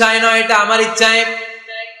আল্লাহর ইচ্ছায় নয়, এটা আমার ইচ্ছায়।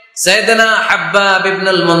 সাইয়েদনা হাব্বাব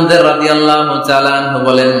ইবনুল মুনজির রাদিয়াল্লাহু তাআলা আনহু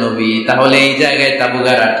বলেন, নবী তাহলে এই জায়গায় তাবু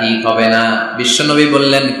গাড়া ঠিক হবে না। বিশ্বনবী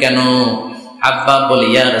বললেন, কেন? হাব্বাব বলে,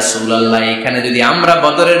 ইয়া রাসূলুল্লাহ, এখানে যদি আমরা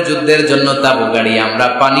বদরের যুদ্ধের জন্য তাবু গাড়ি, আমরা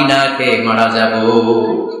পানি না খেয়ে মারা যাব।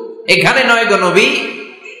 এখানে নয় গো নবী,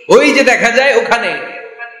 ওই যে দেখা যায় ওখানে,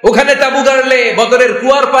 ওখানে তাবু গাড়লে বদরের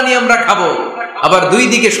কুয়ার পানি আমরা খাবো। আবার দুই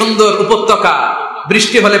দিকে সুন্দর উপত্যকা,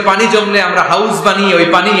 বৃষ্টি হলে পানি জমলে আমরা হাউস বানিয়ে ওই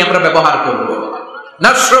পানি আমরা ব্যবহার করব।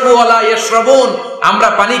 নাশরাবু ওয়ালা ইয়াশরাবুন, আমরা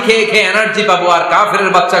পানি খেয়ে খেয়ে এনার্জি পাবো, আর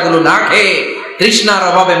কাফেরের বাচ্চাগুলো না খেয়ে তৃষ্ণার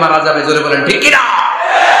অভাবে মারা যাবে। জোরে বলেন ঠিক কিনা?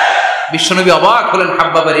 বিশ্বনবী অবাক হলেন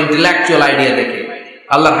হাব্বাবের ইন্টেলেকচুয়াল আইডিয়া দেখে।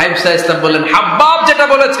 আল্লাহর হাবিব সাল্লাল্লাহু আলাইহি ওয়াসাল্লাম বললেন, হাব্বাব যেটা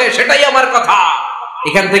বলেছে সেটাই আমার কথা,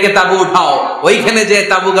 এখান থেকে তাবু উঠাও, ওইখানে যে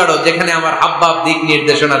তাবু গাড়ো যেখানে আমার হাব্বাব দিক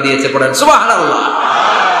নির্দেশনা দিয়েছে। পড়েন সুবহানাল্লাহ।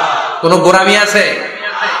 কোন গোরামি আছে?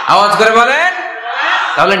 আওয়াজ করে বলেন।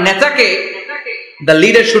 তাহলে নেতাকে, the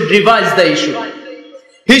leader should revise the issue.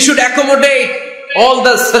 He should accommodate all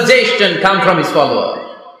the suggestion come from his follower.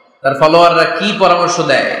 তার ফলোয়াররা কি পরামর্শ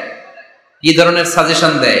দেয়, কি ধরনের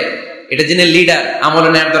সাজেশন দেয়, এটা যিনি লিডার আমলে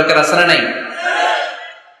নেওয়ার দরকার আছে না নাই?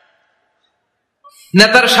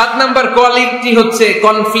 নেতার 7 নাম্বার কোয়ালিটি হচ্ছে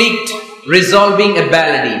কনফ্লিক্ট রিজলভিং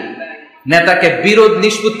এবিলিটি। নেতাকে বিরোধ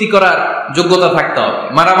নিষ্পত্তি করার যোগ্যতা থাকতে হবে।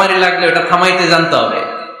 মারামারি লাগলে এটা থামাইতে জানতে হবে।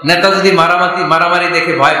 নেতা যদি মারামারি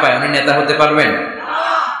দেখে ভয় পায়, উনি নেতা হতে পারবেন?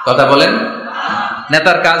 কথা বলেন।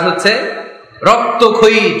 নেতার কাজ হচ্ছে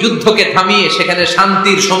রক্তক্ষয়ী যুদ্ধকে থামিয়ে সেখানে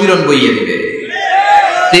শান্তির সমীরণ বইয়ে দিবে।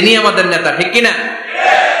 তিনি আমাদের নেতা, ঠিক কিনা?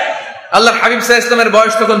 আল্লাহর হাবিব সাল্লাল্লাহু আলাইহি ওয়াসাল্লামের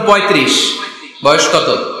বয়স তখন 35। বয়স কত?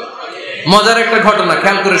 মজার একটা ঘটনা,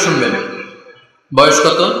 খেয়াল করে শুনবেন। বয়স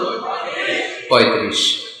কত? 35।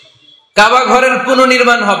 কাবা ঘরের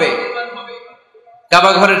পুনর্নির্মাণ হবে।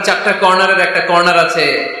 কাবা ঘরের 4টা কর্নারের একটা কর্নার আছে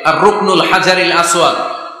আর রুকনুল হাজারিল আসওয়াদ,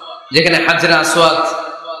 যেখানে হাজরা আসওয়াদ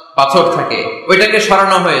পাথর থাকে, ওইটাকে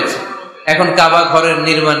সরানো হয়েছে। এখন কাবা ঘরের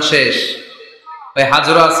নির্মাণ শেষ, ওই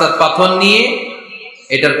হাজরা আসওয়াদ পাথর নিয়ে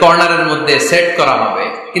এটার কর্নারের মধ্যে সেট করা হবে।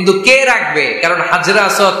 কিন্তু কে রাখবে? কারণ হাজরা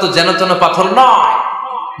আসওয়াদ তো যেন তেন পাথর নয়,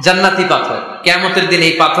 জান্নাতি পাথর। কিয়ামতের দিন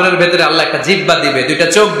এই পাথরের ভেতরে আল্লাহ একটা জিহ্বা দিবে, 2টা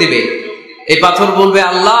চোখ দিবে। এই পাথর বলবে,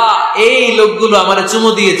 আল্লাহ এই লোকগুলো আমারে চুমু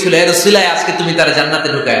দিয়েছিল, এর উসিলায় আজকে তুমি তার জান্নাতে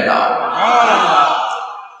ঢুকায় দাও।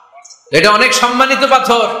 এটা অনেক সম্মানিত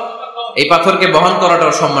পাথর, এই পাথরকে বহন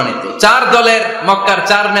করাটাও সম্মানিত। 4 দলের মক্কার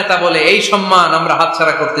 4 নেতা বলে, এই সম্মান আমরা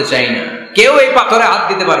হাতছাড়া করতে চাই না, কেউ এই পাথরে হাত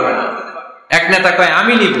দিতে পারবে না। এক নেতা কয়,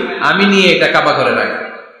 আমি নিব, আমি নিয়ে এটা কাবা ঘরে রাখবো।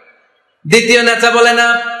 দ্বিতীয় নেতা বলে, না,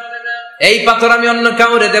 এই পাথর আমি অন্য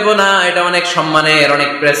কাউরে দেব না, এটা অনেক সম্মানের, অনেক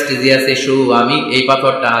প্রেস্টিজিয়াস ইস্যু, আমি এই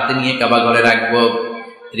পাথরটা হাতে নিয়ে কাবা ঘরে রাখবো।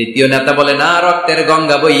 তৃতীয় নেতা বলে, না, রক্তের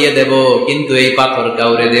গঙ্গা বইয়ে দেব, কিন্তু এই পাথর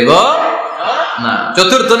কাউরে দেব না।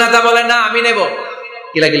 চতুর্থ নেতা বলে, না, আমি নেব।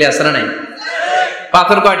 কিলাকিলি আছে না নাই?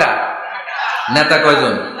 পাথর কয়টা? নেতা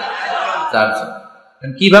কয়জন? 4 জন।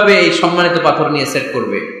 কিভাবে এই সম্মানিত পাথর নিয়ে সেট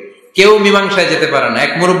করবে? কেউ মীমাংসায় যেতে পারে না।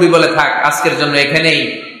 এক মুরব্বী বলে, থাক, আজকের জন্য এখানেই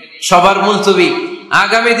সবার মুলতবি,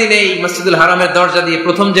 আগামী দিনে এই মসজিদুল হারামের দরজা দিয়ে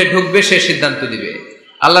প্রথম যে ঢুকবে সে সিদ্ধান্ত দিবে।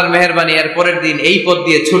 আল্লাহর মেহেরবানি, এর পরের দিন এই পথ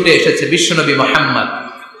দিয়ে ছুটে এসেছে বিশ্বনবী মুহাম্মদ।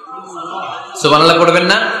 সুবহানাল্লাহ পড়বেন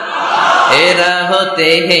না? এরা হতে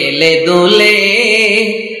হেলে দুলে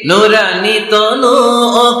নুরানি তনু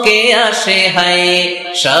ওকে আসে হায়,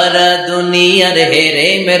 সারা দুনিয়ার হেরে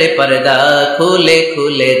মেরে পর্দা খুলে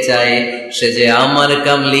খুলে চায়, সে যে আমার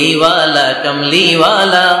কমলিওয়ালা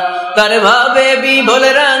কমলিওয়ালা, তার ভাবে বিভোল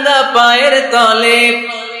রাঙা পায়ের তলে,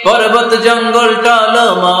 পর্বত জঙ্গল টল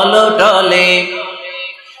মল টলে,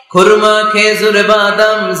 খুরমা খেজুর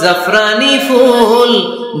বাদাম জাফরানি ফুল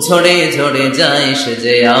ঝড়ে ঝড়ে যায়, সে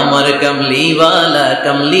যে আমার কমলিওয়ালা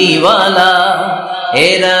কমলিওয়ালা।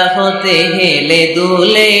 এরা হতে হেলে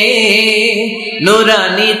দুলে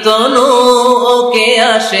নুরানি তনু ওকে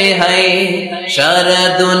আসে হায়, সারা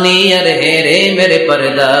দুনিয়ার হেরে মেরে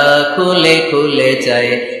পর্দা খুলে খুলে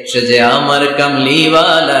চায়, সে যে আমার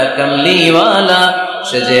কমলিওয়ালা কমলিওয়ালা,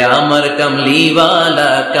 সে যে আমার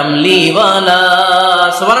কামলিওয়ালা কামলিওয়ালা।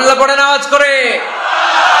 সুবহানাল্লাহ পড়েন আওয়াজ করে।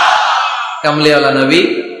 কামলিওয়ালা নবী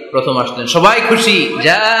প্রথম আসলেন, সবাই খুশি,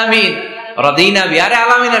 জামিন রাদিনা বি। আরে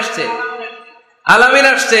আলামিন আসছে, আলামিন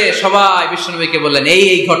আসছে। সবাই বিশ্বনবীকে বললেন এই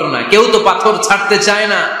এই ঘটনা। কেউ তো পাথর ছাড়তে চায়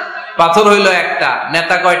না। পাথর হইল একটা,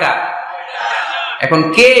 নেতা কয়টা? এখন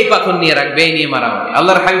কে এই পাথর নিয়ে রাখবে? এই নিয়ে মারামারি।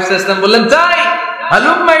 আল্লাহর হাবিব সাল্লাল্লাহু আলাইহি ওয়াসাল্লাম বললেন যাই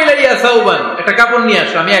হালুম্মা ইলাইয়া সাউবান, একটা কাপড় নিয়ে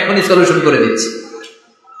আসো, আমি এখনই সলিউশন করে দিচ্ছি।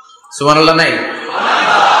 সুবহানাল্লাহ নাই?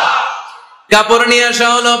 কাপড় নিয়ে আসা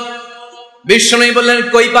হলো। বিশ্বনবী বললেন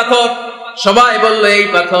কই পাথর? সবাই বলল এই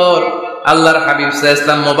পাথর। আল্লাহর হাবিব সাল্লাল্লাহু আলাইহি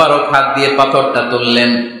ওয়াসাল্লাম মোবারক হাত দিয়ে পাথরটা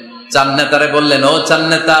তুললেন। চার নেতারে বললেন ও চার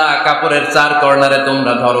নেতা, কাপড়ের চার কর্নারে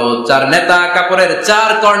তোমরা ধরো। চার নেতা কাপড়ের চার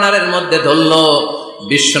কর্নারের মধ্যে ধরলো।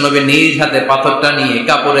 বিশ্বনবী নিজ হাতে পাথরটা নিয়ে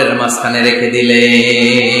কাপড়ের মাঝখানে রেখে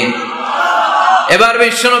দিলেন। এবার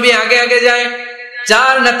বিশ্বনবী আগে আগে যায়,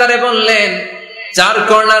 চার নেতারে বললেন চার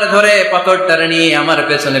কর্নার ধরে পাথরটারে নিয়ে আমার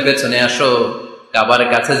পেছনে পেছনে আসো। কাবার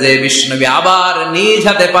কাছে যে বিশ্বনবী আবার নিজ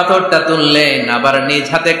হাতে পাথরটা তুললেন, আবার নিজ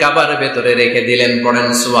হাতে কাবার ভেতরে রেখে দিলেন। পড়েন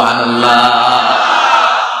সুবহানাল্লাহ।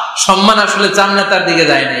 সম্মান আসলে চার নেতার দিকে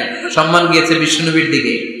যায় নাই, সম্মান গিয়েছে বিশ্বনবীর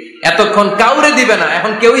দিকে। এতক্ষণ কাউরে দিবে না,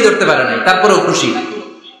 এখন কেউই ধরতে পারে নাই, তারপরেও খুশি।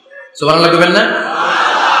 সুবহানাল্লাহ বলবেন না?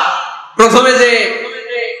 প্রথমে যে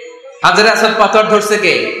হাজরে আসাদ পাথর ধরছে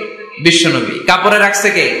কে? বিশ্বনবী। কাপড়ে রাখছে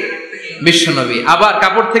কে? বিশ্বনবী। আবার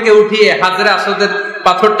কাপড় থেকে উঠিয়ে হাজরে আসাদের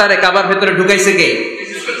পাথরটারে কাবার ভেতরে ঢুকাইছে কে?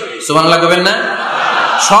 সুবহানাল্লাহ বলবেন না?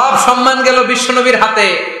 সব সম্মান গেল বিশ্বনবীর হাতে,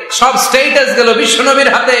 সব স্টেটাস গেল বিশ্বনবীর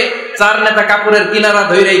হাতে। চার নেতা কাপড়ের কিনারা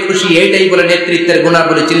ধইরেই খুশি। এইটাই বলে নেতৃত্বের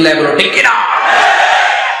গুণাবলী। চিল্লায় বলো ঠিক কিনা?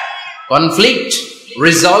 কনফ্লিক্ট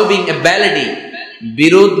রিজলভিং অ্যাবিলিটি,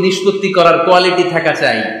 বিরোধ নিষ্পত্তি করার কোয়ালিটি থাকা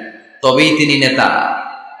চাই, তবেই তিনি নেতা।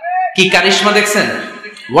 কি কারিশমা দেখছেন?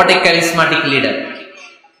 What a charismatic leader.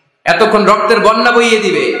 এতক্ষণ রক্তের বন্যা বইয়ে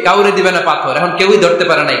দিবে, কাউরে দিবে না পাথর। এখন কেউই ধরতে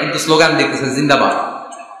পারে নাই, কিন্তু স্লোগান দিতেছে জিন্দাবাদ।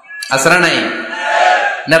 আসরা নাই?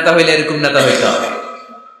 নেতা হইলে এরকম নেতা হইতে হবে।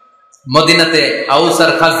 মদিনাতে আউস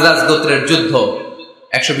আর খাজরাজ গোত্রের যুদ্ধ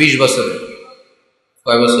 120 বছরের।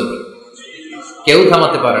 কয় বছর? কেউ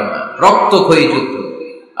থামাতে পারে না, রক্তক্ষয়ী যুদ্ধ।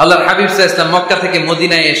 আল্লাহর হাবিব সাল্লাল্লাহু আলাইহি ওয়াসাল্লাম মক্কা থেকে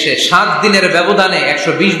মদিনায় এসে 7 দিনের ব্যবধানে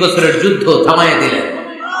 120 বছরের যুদ্ধ থামায় দিলেন।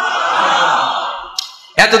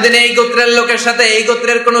 এতদিনে এই গোত্রের লোকের সাথে এই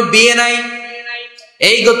গোত্রের কোনো বিয়ে নাই,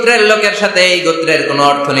 এই গোত্রের লোকের সাথে এই গোত্রের কোনো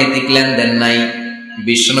অর্থনৈতিক লেনদেন নাই।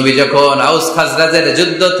 বিশ্বনবী যখন আউস খাজরাজের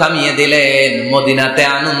যুদ্ধ থামিয়ে দিলেন, মদিনাতে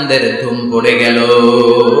আনন্দের ধুম পড়ে গেল,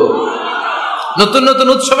 নতুন নতুন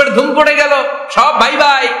উৎসবের ধুম পড়ে গেল। সব ভাই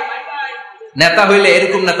ভাই। নেতা হইলে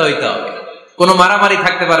এরকম নেতা হইতে হবে, কোনো মারামারি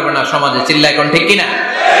থাকতে পারবে না সমাজে। চিল্লা এখন ঠিক কিনা?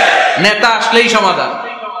 নেতা আসলেই সমাধান,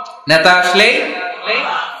 নেতা আসলেই।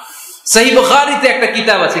 সহিহ বুখারীতে একটা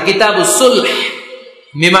কিতাব আছে, কিতাবুস সুলহ,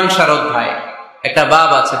 মীমাংসার অধ্যায়। একটা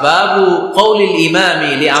বাব আছে, বাবু কওলিল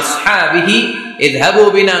ইমামি লিআসহাবিহি ইযহাবু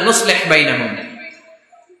বিনা নুসলিহ বাইনাহুম।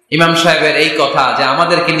 ইমাম সাহেবের এই কথা যে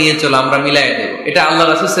আমাদেরকে নিয়ে চলো, আমরা মিলাইয়া দেব, এটা আল্লাহ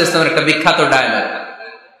রাসূল সাল্লাল্লাহু আলাইহি ওয়াসাল্লামের একটা বিখ্যাত ডায়ালগ।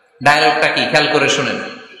 ডায়ালগটা কি খেয়াল করে শুনেন।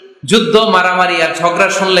 যুদ্ধ মারামারি আর ঝগড়া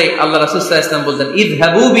শুনলেই আল্লাহ রাসূল সাল্লাল্লাহু আলাইহি ওয়াসাল্লাম বলতেন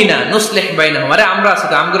ইযহাবু বিনা নুসলিহ বাইনাহুম। আরে আমরা আছি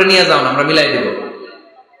তো, আমগরে নিয়ে যাও না, আমরা মিলাই দেব।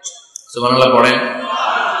 সুবহানাল্লাহ পড়েন।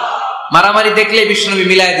 মারামারি দেখলে বিশ্বনবী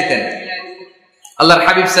মিলাই দিতেন। আল্লাহর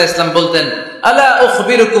হাবিব সাল্লাল্লাহু আলাইহি ওয়াসাল্লাম বলতেন আলা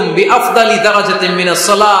উখবিরুকুম বিআফদালি দারাজাতিন মিনাস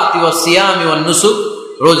সালাতি ওয়াস সিয়ামি ওয়ান নুসুক।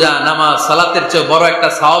 রোজা, নামাজ, সালাতের চেয়ে বড় একটা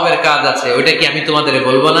সওয়াবের কাজ আছে, ওইটা কি আমি তোমাদের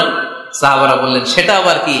বলবো না? সাহাবারা বললেন সেটা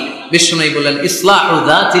আবার কি? বিশ্বনবী বললেন ইসলাহু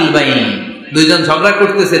যাতিল বাইন। দুইজন ঝগড়া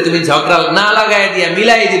করতেছে, তুমি ঝগড়া না লাগায় দিয়া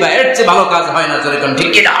মিলাই দিবা, এর চেয়ে ভালো কাজ হয় না। জোরে কোন ঠিক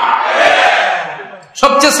কি না?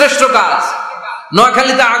 সবচেয়ে শ্রেষ্ঠ কাজ।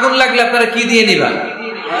 নোয়াখালীতে আগুন লাগলে আপনারা কি দিয়ে নিবা?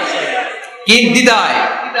 কি দিদায়?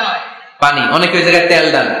 পানি। অনেকে ওই জায়গায় তেল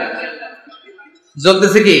ডাল।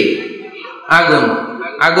 জ্বলতেছে কি? আগুন।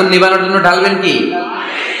 আগুন নিবানোর জন্য ঢালবেন কি?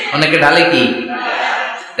 অনেকে ঢালে কি?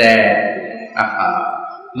 তেল।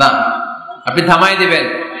 না, আপনি থামাই দিবেন,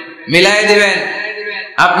 মিলাই দিবেন।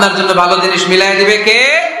 আপনার জন্য ভালো জিনিস মিলাই দিবে কে?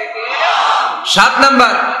 7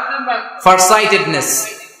 number, farsightedness,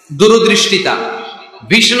 দূরদৃষ্টিতা,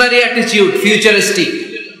 visionary attitude, futuristic.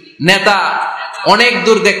 নেতা অনেক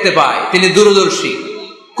দূর দেখতে পায়, তিনি দূরদর্শী।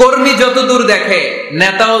 কর্মী যত দূর দেখে,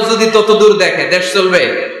 নেতাও যদি তত দূর দেখে, দেশ চলবে?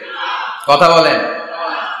 কথা বলেন।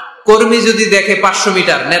 কর্মী যদি দেখে 500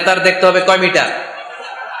 মিটার, নেতার দেখতে হবে কয় মিটার?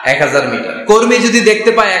 1000 মিটার। কর্মী যদি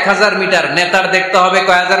দেখতে পায় 1000 মিটার, নেতার দেখতে হবে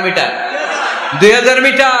কয় হাজার মিটার? 2000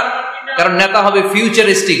 মিটার। কারণ নেতা হবে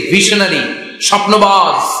ফিউচারিস্টিক, ভিশনারি,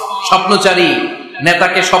 স্বপ্নবাজ, স্বপ্নচারী।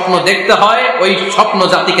 নেতাকে স্বপ্ন দেখতে হয়, ওই স্বপ্ন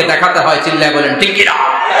জাতিকে দেখাতে হয়। চিল্লায় বলেন ঠিক কি না?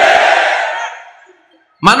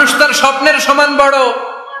 মানুষ তার স্বপ্নের সমান বড়।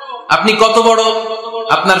 আপনি কত বড়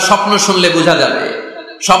আপনার স্বপ্ন শুনলে বোঝা যাবে।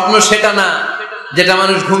 স্বপ্ন সেটা না যেটা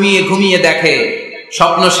মানুষ ঘুমিয়ে ঘুমিয়ে দেখে,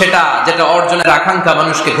 স্বপ্ন সেটা যেটা অর্জনের আকাঙ্ক্ষা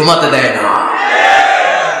মানুষকে ঘুমাতে দেয় না।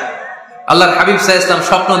 আল্লাহর হাবিব সাল্লাল্লাহু আলাইহি ওয়াসাল্লাম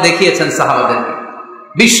স্বপ্ন দেখিয়েছেন সাহাবাদেরকে,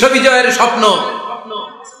 বিশ্ব বিজয়ের স্বপ্ন,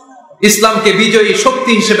 ইসলামকে বিজয়ী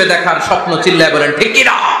শক্তি হিসেবে দেখার স্বপ্ন। চিল্লায় বলেন ঠিক কি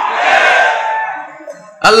না?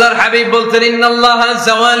 আল্লাহর হাবিব বলতেন, ইন্নাল্লাহা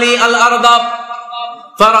জাওয়ালি আল আরদা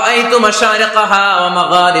ফারাআইতু মাশারিকাহা ওয়া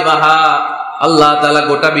মাগারিবাহা। আল্লাহ তাআলা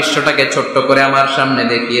গোটা বিশ্বটাকে ছোট্ট করে আমার সামনে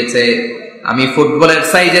দেখিয়েছে। আমি ফুটবলের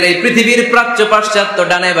সাইজের এই পৃথিবীর প্রাচ্য পাশ্চাত্য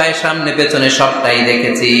ডানে বায়ে সামনে পেছনে সবটাই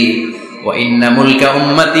দেখেছি। ওয়া ইন্না মুলকা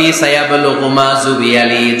উম্মতি সায়াবলুগু মা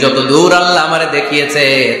যুবিয়ালি। যত দূর আল্লাহ আমারে দেখিয়েছে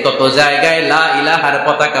তত জায়গায় লা ইলাহার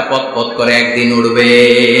পতাকা পথ করে একদিন উড়বে।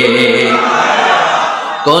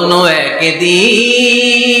 কোন একদিন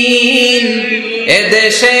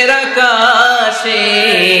এদেশের আকাশে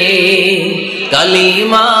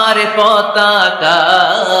কালিমার পতাকা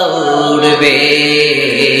উড়বে।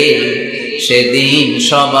 সেদিন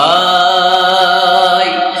সবাই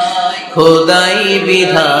খোদাই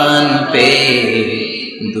বিধান পে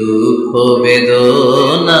দুঃখ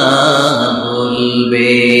বেদনা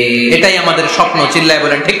ভুলবে। এটাই আমাদের স্বপ্ন। চিল্লায়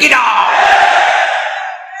বলেন ঠিক কি না?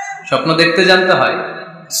 স্বপ্ন দেখতে জানতে হয়।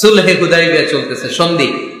 সুলহে হুদাইবিয়া চলতেছে, সন্ধি।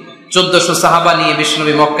 1400 সাহাবা নিয়ে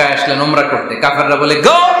বিশ্বনবী মক্কায় আসলেন উমরা করতে। কাফেররা বলে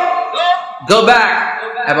গো ব্যাক,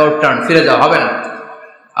 অ্যাবাউট টার্ন, ফিরে যাও, হবে না।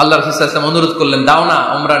 আল্লাহ রাসূল সাল্লাল্লাহু আলাইহি ওয়াসাল্লাম অনুরোধ করলেন, দাও না,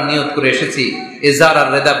 উমরার নিয়ত করে এসেছি, ইজার আর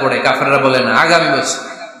রেদা পড়ে। কাফেররা বলে না, আগামী বছর,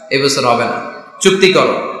 এই বছর হবে না, চুক্তি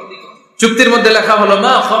করো। চুক্তির মধ্যে লেখা হলো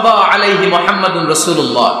মা খাবা আলাইহি মুহাম্মাদুর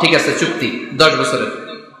রাসূলুল্লাহ। ঠিক আছে, চুক্তি 10 বছরের,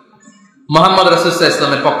 মুহাম্মদ রাসূল সাল্লাল্লাহু আলাইহি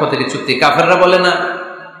ওয়াসাল্লামের পক্ষ থেকে চুক্তি। কাফেররা বলে না,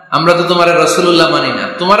 আমরা তো তোমার রাসূলুল্লাহ মানি না।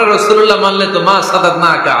 তোমার রাসূলুল্লাহ মানলে তো মা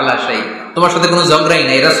সাদাদনাকা আলা শাই, তোমার সাথে কোনো ঝগড়াই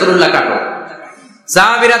নাই, রাসূলুল্লাহ কাটো।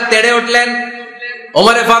 সাহাবীরা তেড়ে উঠলেন।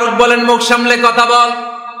 ওমরে ফারুক বলেন, মুখ সামলে কথা বল।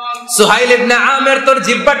 সুহাইল ইবনে আমির, তোর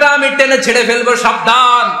জিহ্বাটা আমি টেনে ছেড়ে ফেলবো,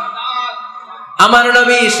 সাবধান। আমার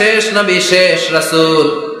নবী শেষ নবী, শেষ রাসূল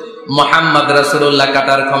মুহাম্মদ রাসূলুল্লাহ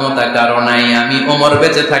কাটার ক্ষমতা কারো নাই। আমি ওমর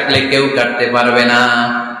বেঁচে থাকলে কেউ কাটতে পারবে না।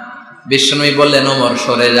 বিশ্বনবী বললেন, ওমর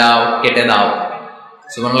সরে যাও, কেটে দাও।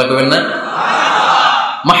 সুবহানাল্লাহ কইবেন না?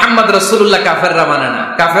 মুহাম্মদ রাসূলুল্লাহ কাফেররা মানে না।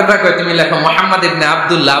 কাফেররা কয় তুমি লেখো মুহাম্মদ ইবনে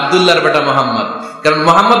আব্দুল্লাহ, আব্দুল্লাহর বেটা মুহাম্মদ। কারণ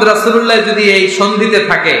মুহাম্মদ রাসূলুল্লাহ যদি এই সন্ধিতে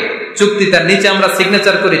থাকে, চুক্তি তার নিচে আমরা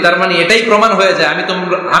সিগনেচার করি, তার মানে এটাই প্রমাণ হয়ে যায়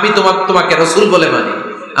আমি তোমাকে রাসূল বলে মানি।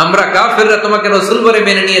 আমরা কাফেররা তোমাকে রাসূল বলে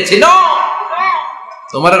মেনে নিয়েছি। না,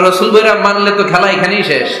 তোমার রাসূল বলে মানলে তো খেলা এখানেই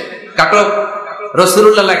শেষ। কাটো,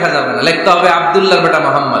 রাসূলুল্লাহ লেখা যাবে না, লিখতে হবে আব্দুল্লাহর বেটা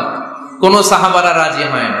মুহাম্মদ। কোন সাহাবারা রাজি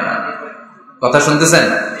হয় না। কথা শুনতেছেন?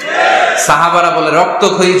 সাহাবারা বলে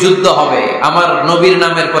রক্তক্ষয়ী যুদ্ধ হবে, আমার নবীর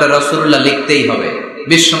নামের পরে রাসূলুল্লাহ লিখতেই হবে।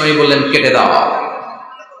 বিশ্বনবী বললেন, কেটে দাও।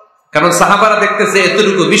 কারণ সাহাবারা দেখতেছে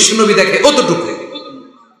এতটুকু, বিশ্বনবী দেখে অতটুকু।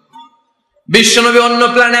 বিশ্বনবী অন্য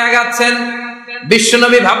প্ল্যানে আগাচ্ছেন।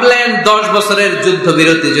 বিশ্বনবী ভাবলেন 10 বছরের যুদ্ধ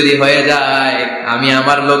বিরতি যদি হয়ে যায়, আমি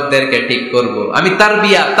আমার লোকদেরকে ঠিক করব। আমি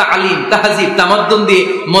তারবিয়া, তালিম, তাহজিব, তামাদ্দুন দিয়ে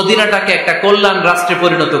মদিনাটাকে একটা কল্যাণ রাষ্ট্রে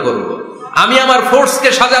পরিণত করব। আমি আমার ফোর্সকে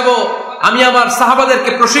সাজাবো, আমি আমার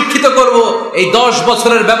সাহাবাদেরকে প্রশিক্ষিত করব। এই 10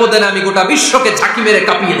 বছরের ব্যবধানে আমি গোটা বিশ্বকে ঝাঁকি মেরে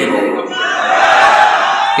কাঁপিয়ে দেব।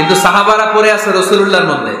 কিন্তু সাহাবারা পড়ে আছে রাসূলুল্লাহর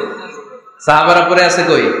মধ্যে। সাহাবারা পড়ে আছে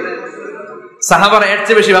কই? সাহাবারা এর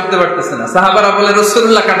চেয়ে বেশি ভাবতে পারতেছে না। সাহাবারা বলে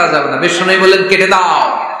রাসূলুল্লাহ কাটা যাবে না। বিশ্বনবী বললেন, কেটে দাও।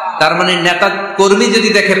 তার মানে নেতা কর্মী যদি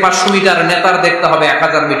দেখে 500 মিটার, নেতার দেখতে হবে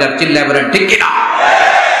 1000 মিটার। চিল্লায় বলেন ঠিক কি না?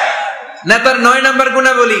 নেতার 9 নাম্বার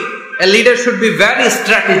গুণাবলী, a leader should be very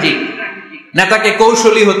strategic। নেতাকে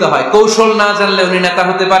কৌশলী হতে হয়। কৌশল না জানলে উনি নেতা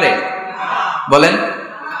হতে পারে? বলেন।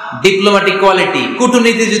 ডিপ্লোম্যাটিক কোয়ালিটি,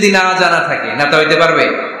 কূটনীতি যদি না জানা থাকে, নেতা হইতে পারবে?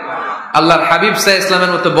 আল্লাহর হাবিব সাল্লাল্লাহু আলাইহি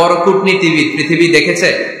ওয়াসাল্লামের মতো বড় কূটনীতিবিদ পৃথিবী দেখেছে?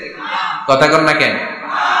 কথা কর না কেন?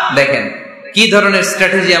 দেখেন কি ধরনের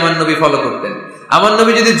স্ট্র্যাটেজি আমার নবী ফলো করতেন। আমার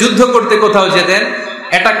নবী যদি যুদ্ধ করতে কোথাও যেতেন,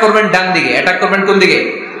 অ্যাটাক করবেন ডান দিকে, অ্যাটাক করবেন কোন দিকে?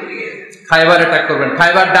 খায়বার অ্যাটাক করবেন,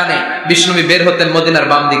 খায়বার ডানে। বিশ্বনবী বের হতেন মদিনার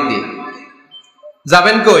বাম দিক দিয়ে।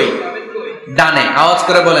 যাবেন কই? ডানে। আওয়াজ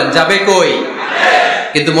করে বলেন, যাবে কই?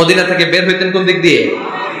 কিন্তু মদিনা থেকে বের হইতেন কোন দিক দিয়ে?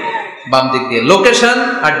 বাম দিক দিয়ে। লোকেশন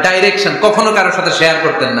আর ডাইরেকশন কখনো কারোর সাথে শেয়ার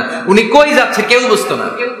করতেন না। উনি কই যাচ্ছে কেউ বুঝতো না।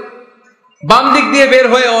 বাম দিক দিয়ে বের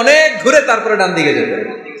হয়ে অনেক ঘুরে তারপরে ডান দিকে যেতেন।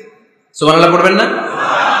 সুবহানাল্লাহ পড়বেন না?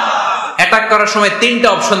 অ্যাটাক করার সময় 3টা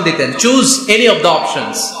অপশন দিতেন, choose any of the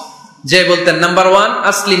options. যে বলতেন নাম্বার 1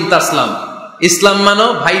 আসলিম তাসলাম, ইসলাম মানো,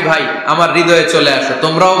 ভাই ভাই আমার হৃদয়ে চলে আসো,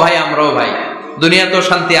 তোমরাও ভাই আমরাও ভাই, দুনিয়াতেও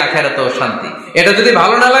শান্তি আখিরাতেও শান্তি। এটা যদি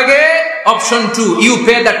ভালো না লাগে, option 2 you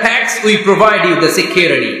pay the tax, we provide you the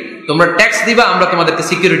security. তোমরা ট্যাক্স দিবা, আমরা তোমাদেরকে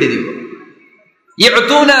সিকিউরিটি দিব।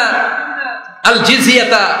 ইউতুনা আল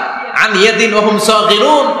জিজিয়াতা আন ইয়াদিন ওয়া হুম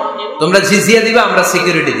সাগিরুন, তোমরা জিজিয়া দিবা, আমরা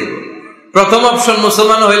সিকিউরিটি দিব। প্রথম অপশন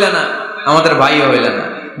মুসলমান হইলে না, আমাদের ভাইও হইলে না।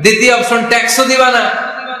 দ্বিতীয় অপশন ট্যাক্সও দিবা না,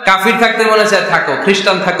 কাফির থাকতে মনে চায় থাকো,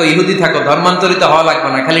 খ্রিস্টান থাকো, ইহুদি থাকো, ধর্মান্তরিত হওয়া লাগবে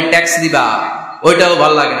না, খালি ট্যাক্স দিবা, ওইটাও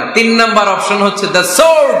ভালো লাগে না। 3 নাম্বার অপশন হচ্ছে the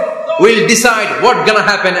sword will decide what gonna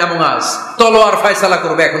happen among us, তলোয়ার ফয়সালা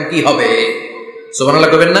করবে এখন কি হবে।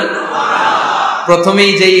 সুবহানাল্লাহ কইবেন না?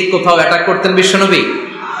 প্রথমেই যেই কোথাও অ্যাটাক করতেন বিশ্বনবী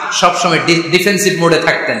সবসময় ডিফেন্সিভ মোডে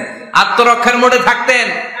থাকতেন, আত্মরক্ষার মোডে থাকতেন।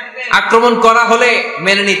 আক্রমণ করা হলে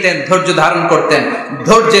মেনে নিতেন, ধৈর্য ধারণ করতেন।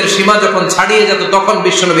 ধৈর্যের সীমা যখন ছাড়িয়ে যেত তখন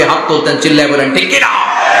বিশ্বনবী হাত তুলতেন, চিল্লায় বলেন ঠিক কি না?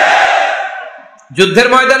 যুদ্ধের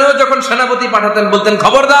ময়দানেও যখন সেনাপতি পাঠাতেন বলতেন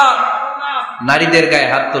খবরদার নারীদের গায়ে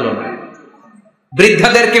হাত তুলো না,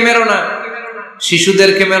 বৃদ্ধাদেরকে মেরো না,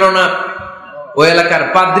 শিশুদেরকে মেরো না, ওই এলাকার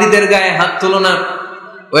পাদ্রীদের গায়ে হাত তুলো না,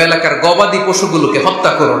 ওই এলাকার গবাদি পশুগুলোকে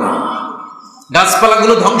হত্যা করো না,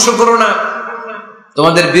 গাছপালাগুলো ধ্বংস করো না।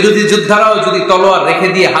 তোমাদের বিরোধী যোদ্ধারাও যদি তলোয়ার রেখে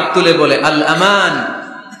দিয়ে হাত তুলে বলে আল আমান,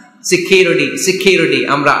 সিকিউরিটি সিকিউরিটি,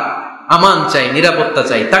 আমরা আমান চাই, নিরাপত্তা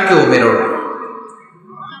চাই, তাকেও মেরো না।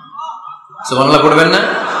 সুবহানাল্লাহ পড়বেন না?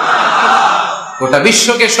 গোটা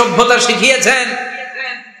বিশ্বকে সভ্যতা শিখিয়েছেন।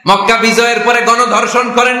 মক্কা বিজয়ের পরে গণধর্ষণ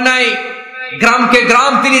করেন নাই, গ্রামকে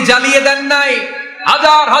গ্রাম তিনি জ্বালিয়ে দেন নাই,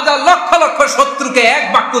 হাজার হাজার লক্ষ লক্ষ শত্রুকে এক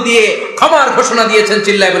বাক্য দিয়ে ক্ষমার ঘোষণা দিয়েছেন,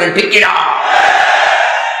 চিল্লায় বলেন ঠিক কিনা?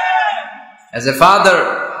 As a father,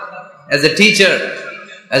 as a teacher,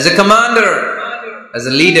 as a commander, as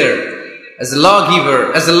a leader, as a lawgiver,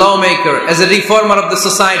 as a lawmaker, as a reformer of the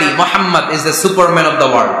society, Muhammad is the superman of the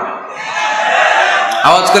world.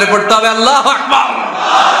 আওয়াজ করে পড়তে হবে আল্লাহু আকবার।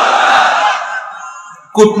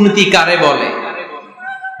 কূটনীতি কারে বলে,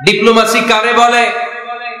 diplomacy কারে বলে,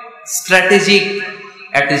 স্ট্র্যাটেজিক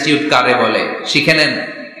অ্যাটিটিউড কারে বলে শিখে নেন।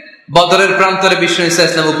 বদরের প্রান্তরে বিশ্ব ইসা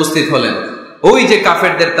ইসলাম উপস্থিত হলেন। ওই যে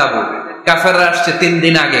কাফেরদের তাবু, কাফেররা আসছে 3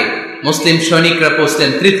 দিন আগে, মুসলিম সৈনিকরা পৌঁছলেন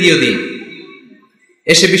 3য় দিন।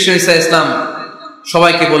 এসে বিশ্ব ইসা ইসলাম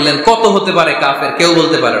সবাইকে বললেন কত হতে পারে কাফের, কেউ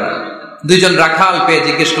বলতে পারে না। 2 জন রাখাল পেয়ে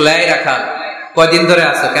জিজ্ঞেস করলে এই রাখাল কয়দিন ধরে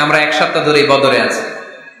আছো? আমরা 1 সপ্তাহ ধরেই বদরে আছি।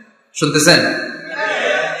 শুনতেছেন?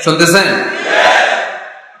 শুনতেছেন?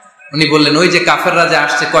 উনি বললেন ওই যে কাফেররা যে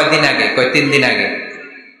আসছে কয়দিন আগে? 3 দিন আগে।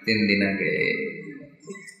 3 দিন আগে।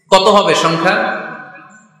 কত হবে সংখ্যা?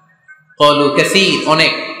 কলু কাসীর,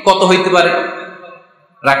 অনেক। কত হইতে পারে?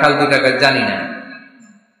 রাখাল 2 টাকা জানি না।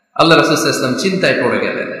 আল্লাহ রাসূল সাল্লাল্লাহু আলাইহি ওয়াসাল্লাম চিন্তায় পড়ে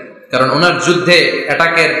গেলেন, কারণ ওনার যুদ্ধে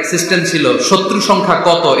অ্যাটাকের সিস্টেম ছিল শত্রু সংখ্যা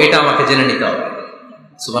কত এটা আমাকে জেনে নিতে হবে।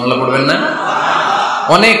 সুবহানাল্লাহ পড়বেন না?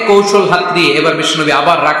 অনেক কৌশল হাত দিয়ে এবার বিশ্বনবী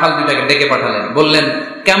আবার রাখাল 2 টাকে ডেকে পাঠালেন, বললেন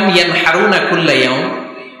কাম ইয়ানহারুনা কুল্লা ইয়াউম,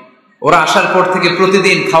 ওরা আসার পর থেকে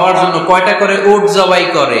প্রতিদিন খাওয়ার জন্য কয়টা করে উট জবাই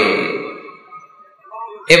করে?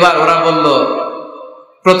 এবার ওরা বলল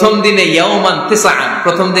প্রথম দিনে ইয়াউমান তিসআন,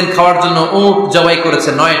 প্রথম দিন খাওয়ার জন্য উট জবাই করেছে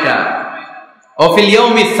 9টা। অফিল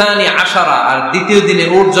ইয়াউমি সানি 10, আর দ্বিতীয় দিনে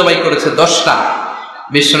উট জবাই করেছে 10টা।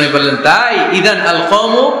 বিশ্বনবী বললেন তাই ইদান আল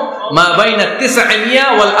কওমু মা বাইনা 900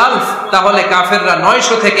 ওয়াল 1000, তাহলে কাফেররা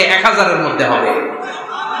 900 থেকে 1000 এর মধ্যে হবে।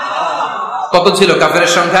 কত ছিল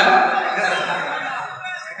কাফেরের সংখ্যা?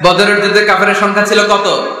 বদরের যুদ্ধে কাফেরের সংখ্যা ছিল কত?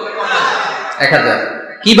 1000।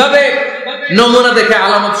 কিভাবে নমুনা দেখে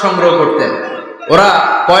আলামত সংগ্রহ করতেন? ওরা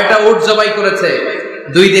কয়টা উট জবাই করেছে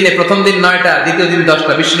 2 দিনে? প্রথম দিন 9টা, দ্বিতীয় দিন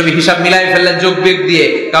 10টা। বিশ্বনবী হিসাব মিলাই ফেললেন যোগ বিয়োগ দিয়ে,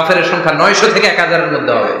 কাফেরের সংখ্যা 900 থেকে 1000 এর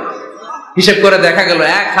মধ্যে হবে। হিসাব করে দেখা গেল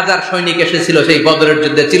 1000 সৈনিক এসেছিল সেই বদরের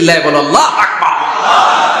যুদ্ধে। চিল্লায় বলো আল্লাহু আকবার।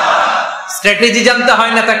 স্ট্র্যাটেজি জানতে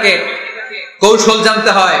হয় না, তাকে কৌশল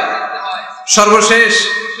জানতে হয়। সর্বশেষ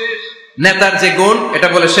নেতার যে গুণ, এটা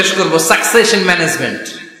বলে শেষ করব, সাকসেশন ম্যানেজমেন্ট।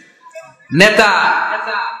 নেতা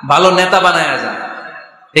ভালো নেতা বানায় যায়,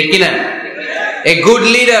 ঠিক কিনা? A good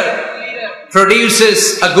leader produces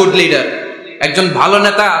a good leader. একজন ভালো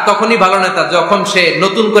নেতা তখনই ভালো নেতা যখন সে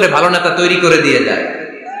নতুন করে ভালো নেতা তৈরি করে দিয়ে যায়,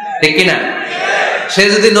 ঠিক কিনা? সে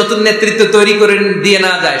যদি নতুন নেতৃত্ব তৈরি করে দিয়ে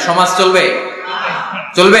না যায়, সমাজ চলবে?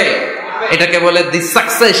 চলবে? এটাকে বলে দি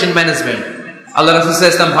সাকসেশন ম্যানেজমেন্ট। আল্লাহ রাসূল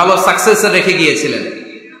সাল্লাল্লাহু আলাইহি ওয়াসাল্লাম ভালো সাকসেসর রেখে গিয়েছিলেন,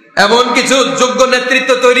 এমন কিছু যোগ্য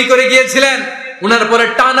নেতৃত্ব তৈরি করে গিয়েছিলেন। উনার পরে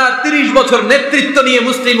টানা 30 বছর নেতৃত্ব নিয়ে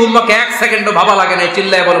মুসলিম উম্মাহকে 1 সেকেন্ডও ভাবা লাগে না।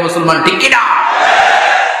 চিল্লায় বলো মুসলমান ঠিক কিনা?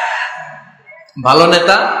 ভালো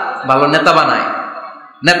নেতা ভালো নেতা বানায়।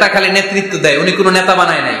 নেতা খালি নেতৃত্ব দেয়, উনি কোনো নেতা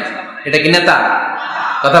বানায় নাই। এটা কি নেতা?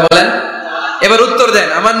 কথা বলেন। এবার উত্তর দেন।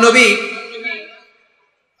 আমার নবী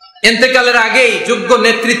ইন্তেকালের আগেই যোগ্য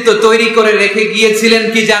নেতৃত্ব তৈরি করে রেখে গিয়েছিলেন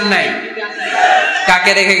কি জান নাই?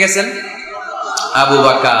 কাকে রেখে গেছেন? আবু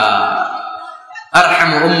বকর।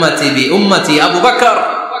 আরহামু উম্মতি বি উম্মতি আবু বকর,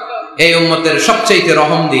 এই উম্মতের সবচেয়ে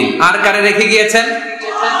রহমদিল। আর কারে রেখে গিয়েছেন?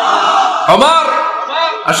 ওমর।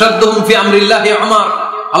 আশাদ্দুহুম ফি আমরিল্লাহি ওমর,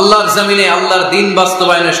 আল্লাহর জমিনে আল্লাহর দ্বীন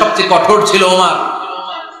বাস্তবায়নে সবচেয়ে কঠোর ছিল ওমর।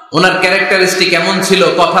 ওনার ক্যারেক্টারিস্টিক এমন ছিল,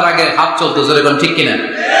 কথার আগে হাত চলতো, জোরে কোন ঠিক কিনা?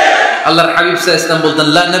 আল্লাহর হাবিব সাল্লাল্লাহু আলাইহি ওয়াসাল্লাম বলতেন,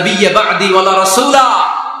 লা নাবিয়্যা বা'দি ওয়ালা রাসূলা,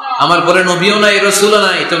 আমার পরে নবীও নাই রাসূলও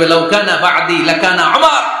নাই, তবে লাউ কানা বা'দি লাকানা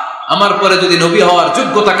উমর, আমার পরে যদি নবী হওয়ার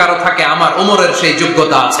যোগ্যতা কারো থাকে আমার ওমরের সেই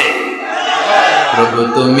যোগ্যতা আছে। প্রভু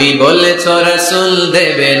তুমি বলেছ রাসূল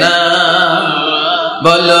দেবে না,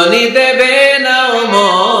 বলনি দেবে না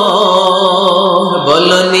ওমর,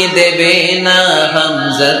 বলনি দেবে না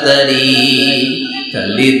হামজা তারি,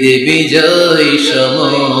 খালিদ বিজয়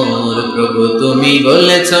সমর। প্রভু তুমি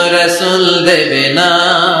বলেছ রাসূল দেবে না,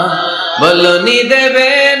 বলনি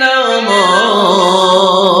দেবে না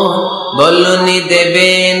ওমর, বলনি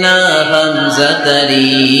দেবে না হামজা তারি,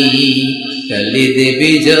 খালিদ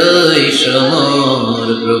বিজয় সমর।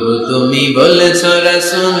 প্রভু তুমি বলেছ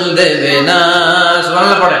রাসূল দেবে না।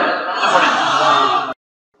 সুবহানাল্লাহ পড়েন।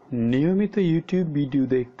 নিয়মিত ইউটিউব ভিডিও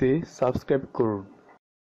দেখতে সাবস্ক্রাইব করুন।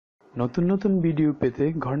 নতুন নতুন ভিডিও পেতে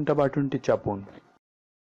ঘন্টা বাটনটি চাপুন।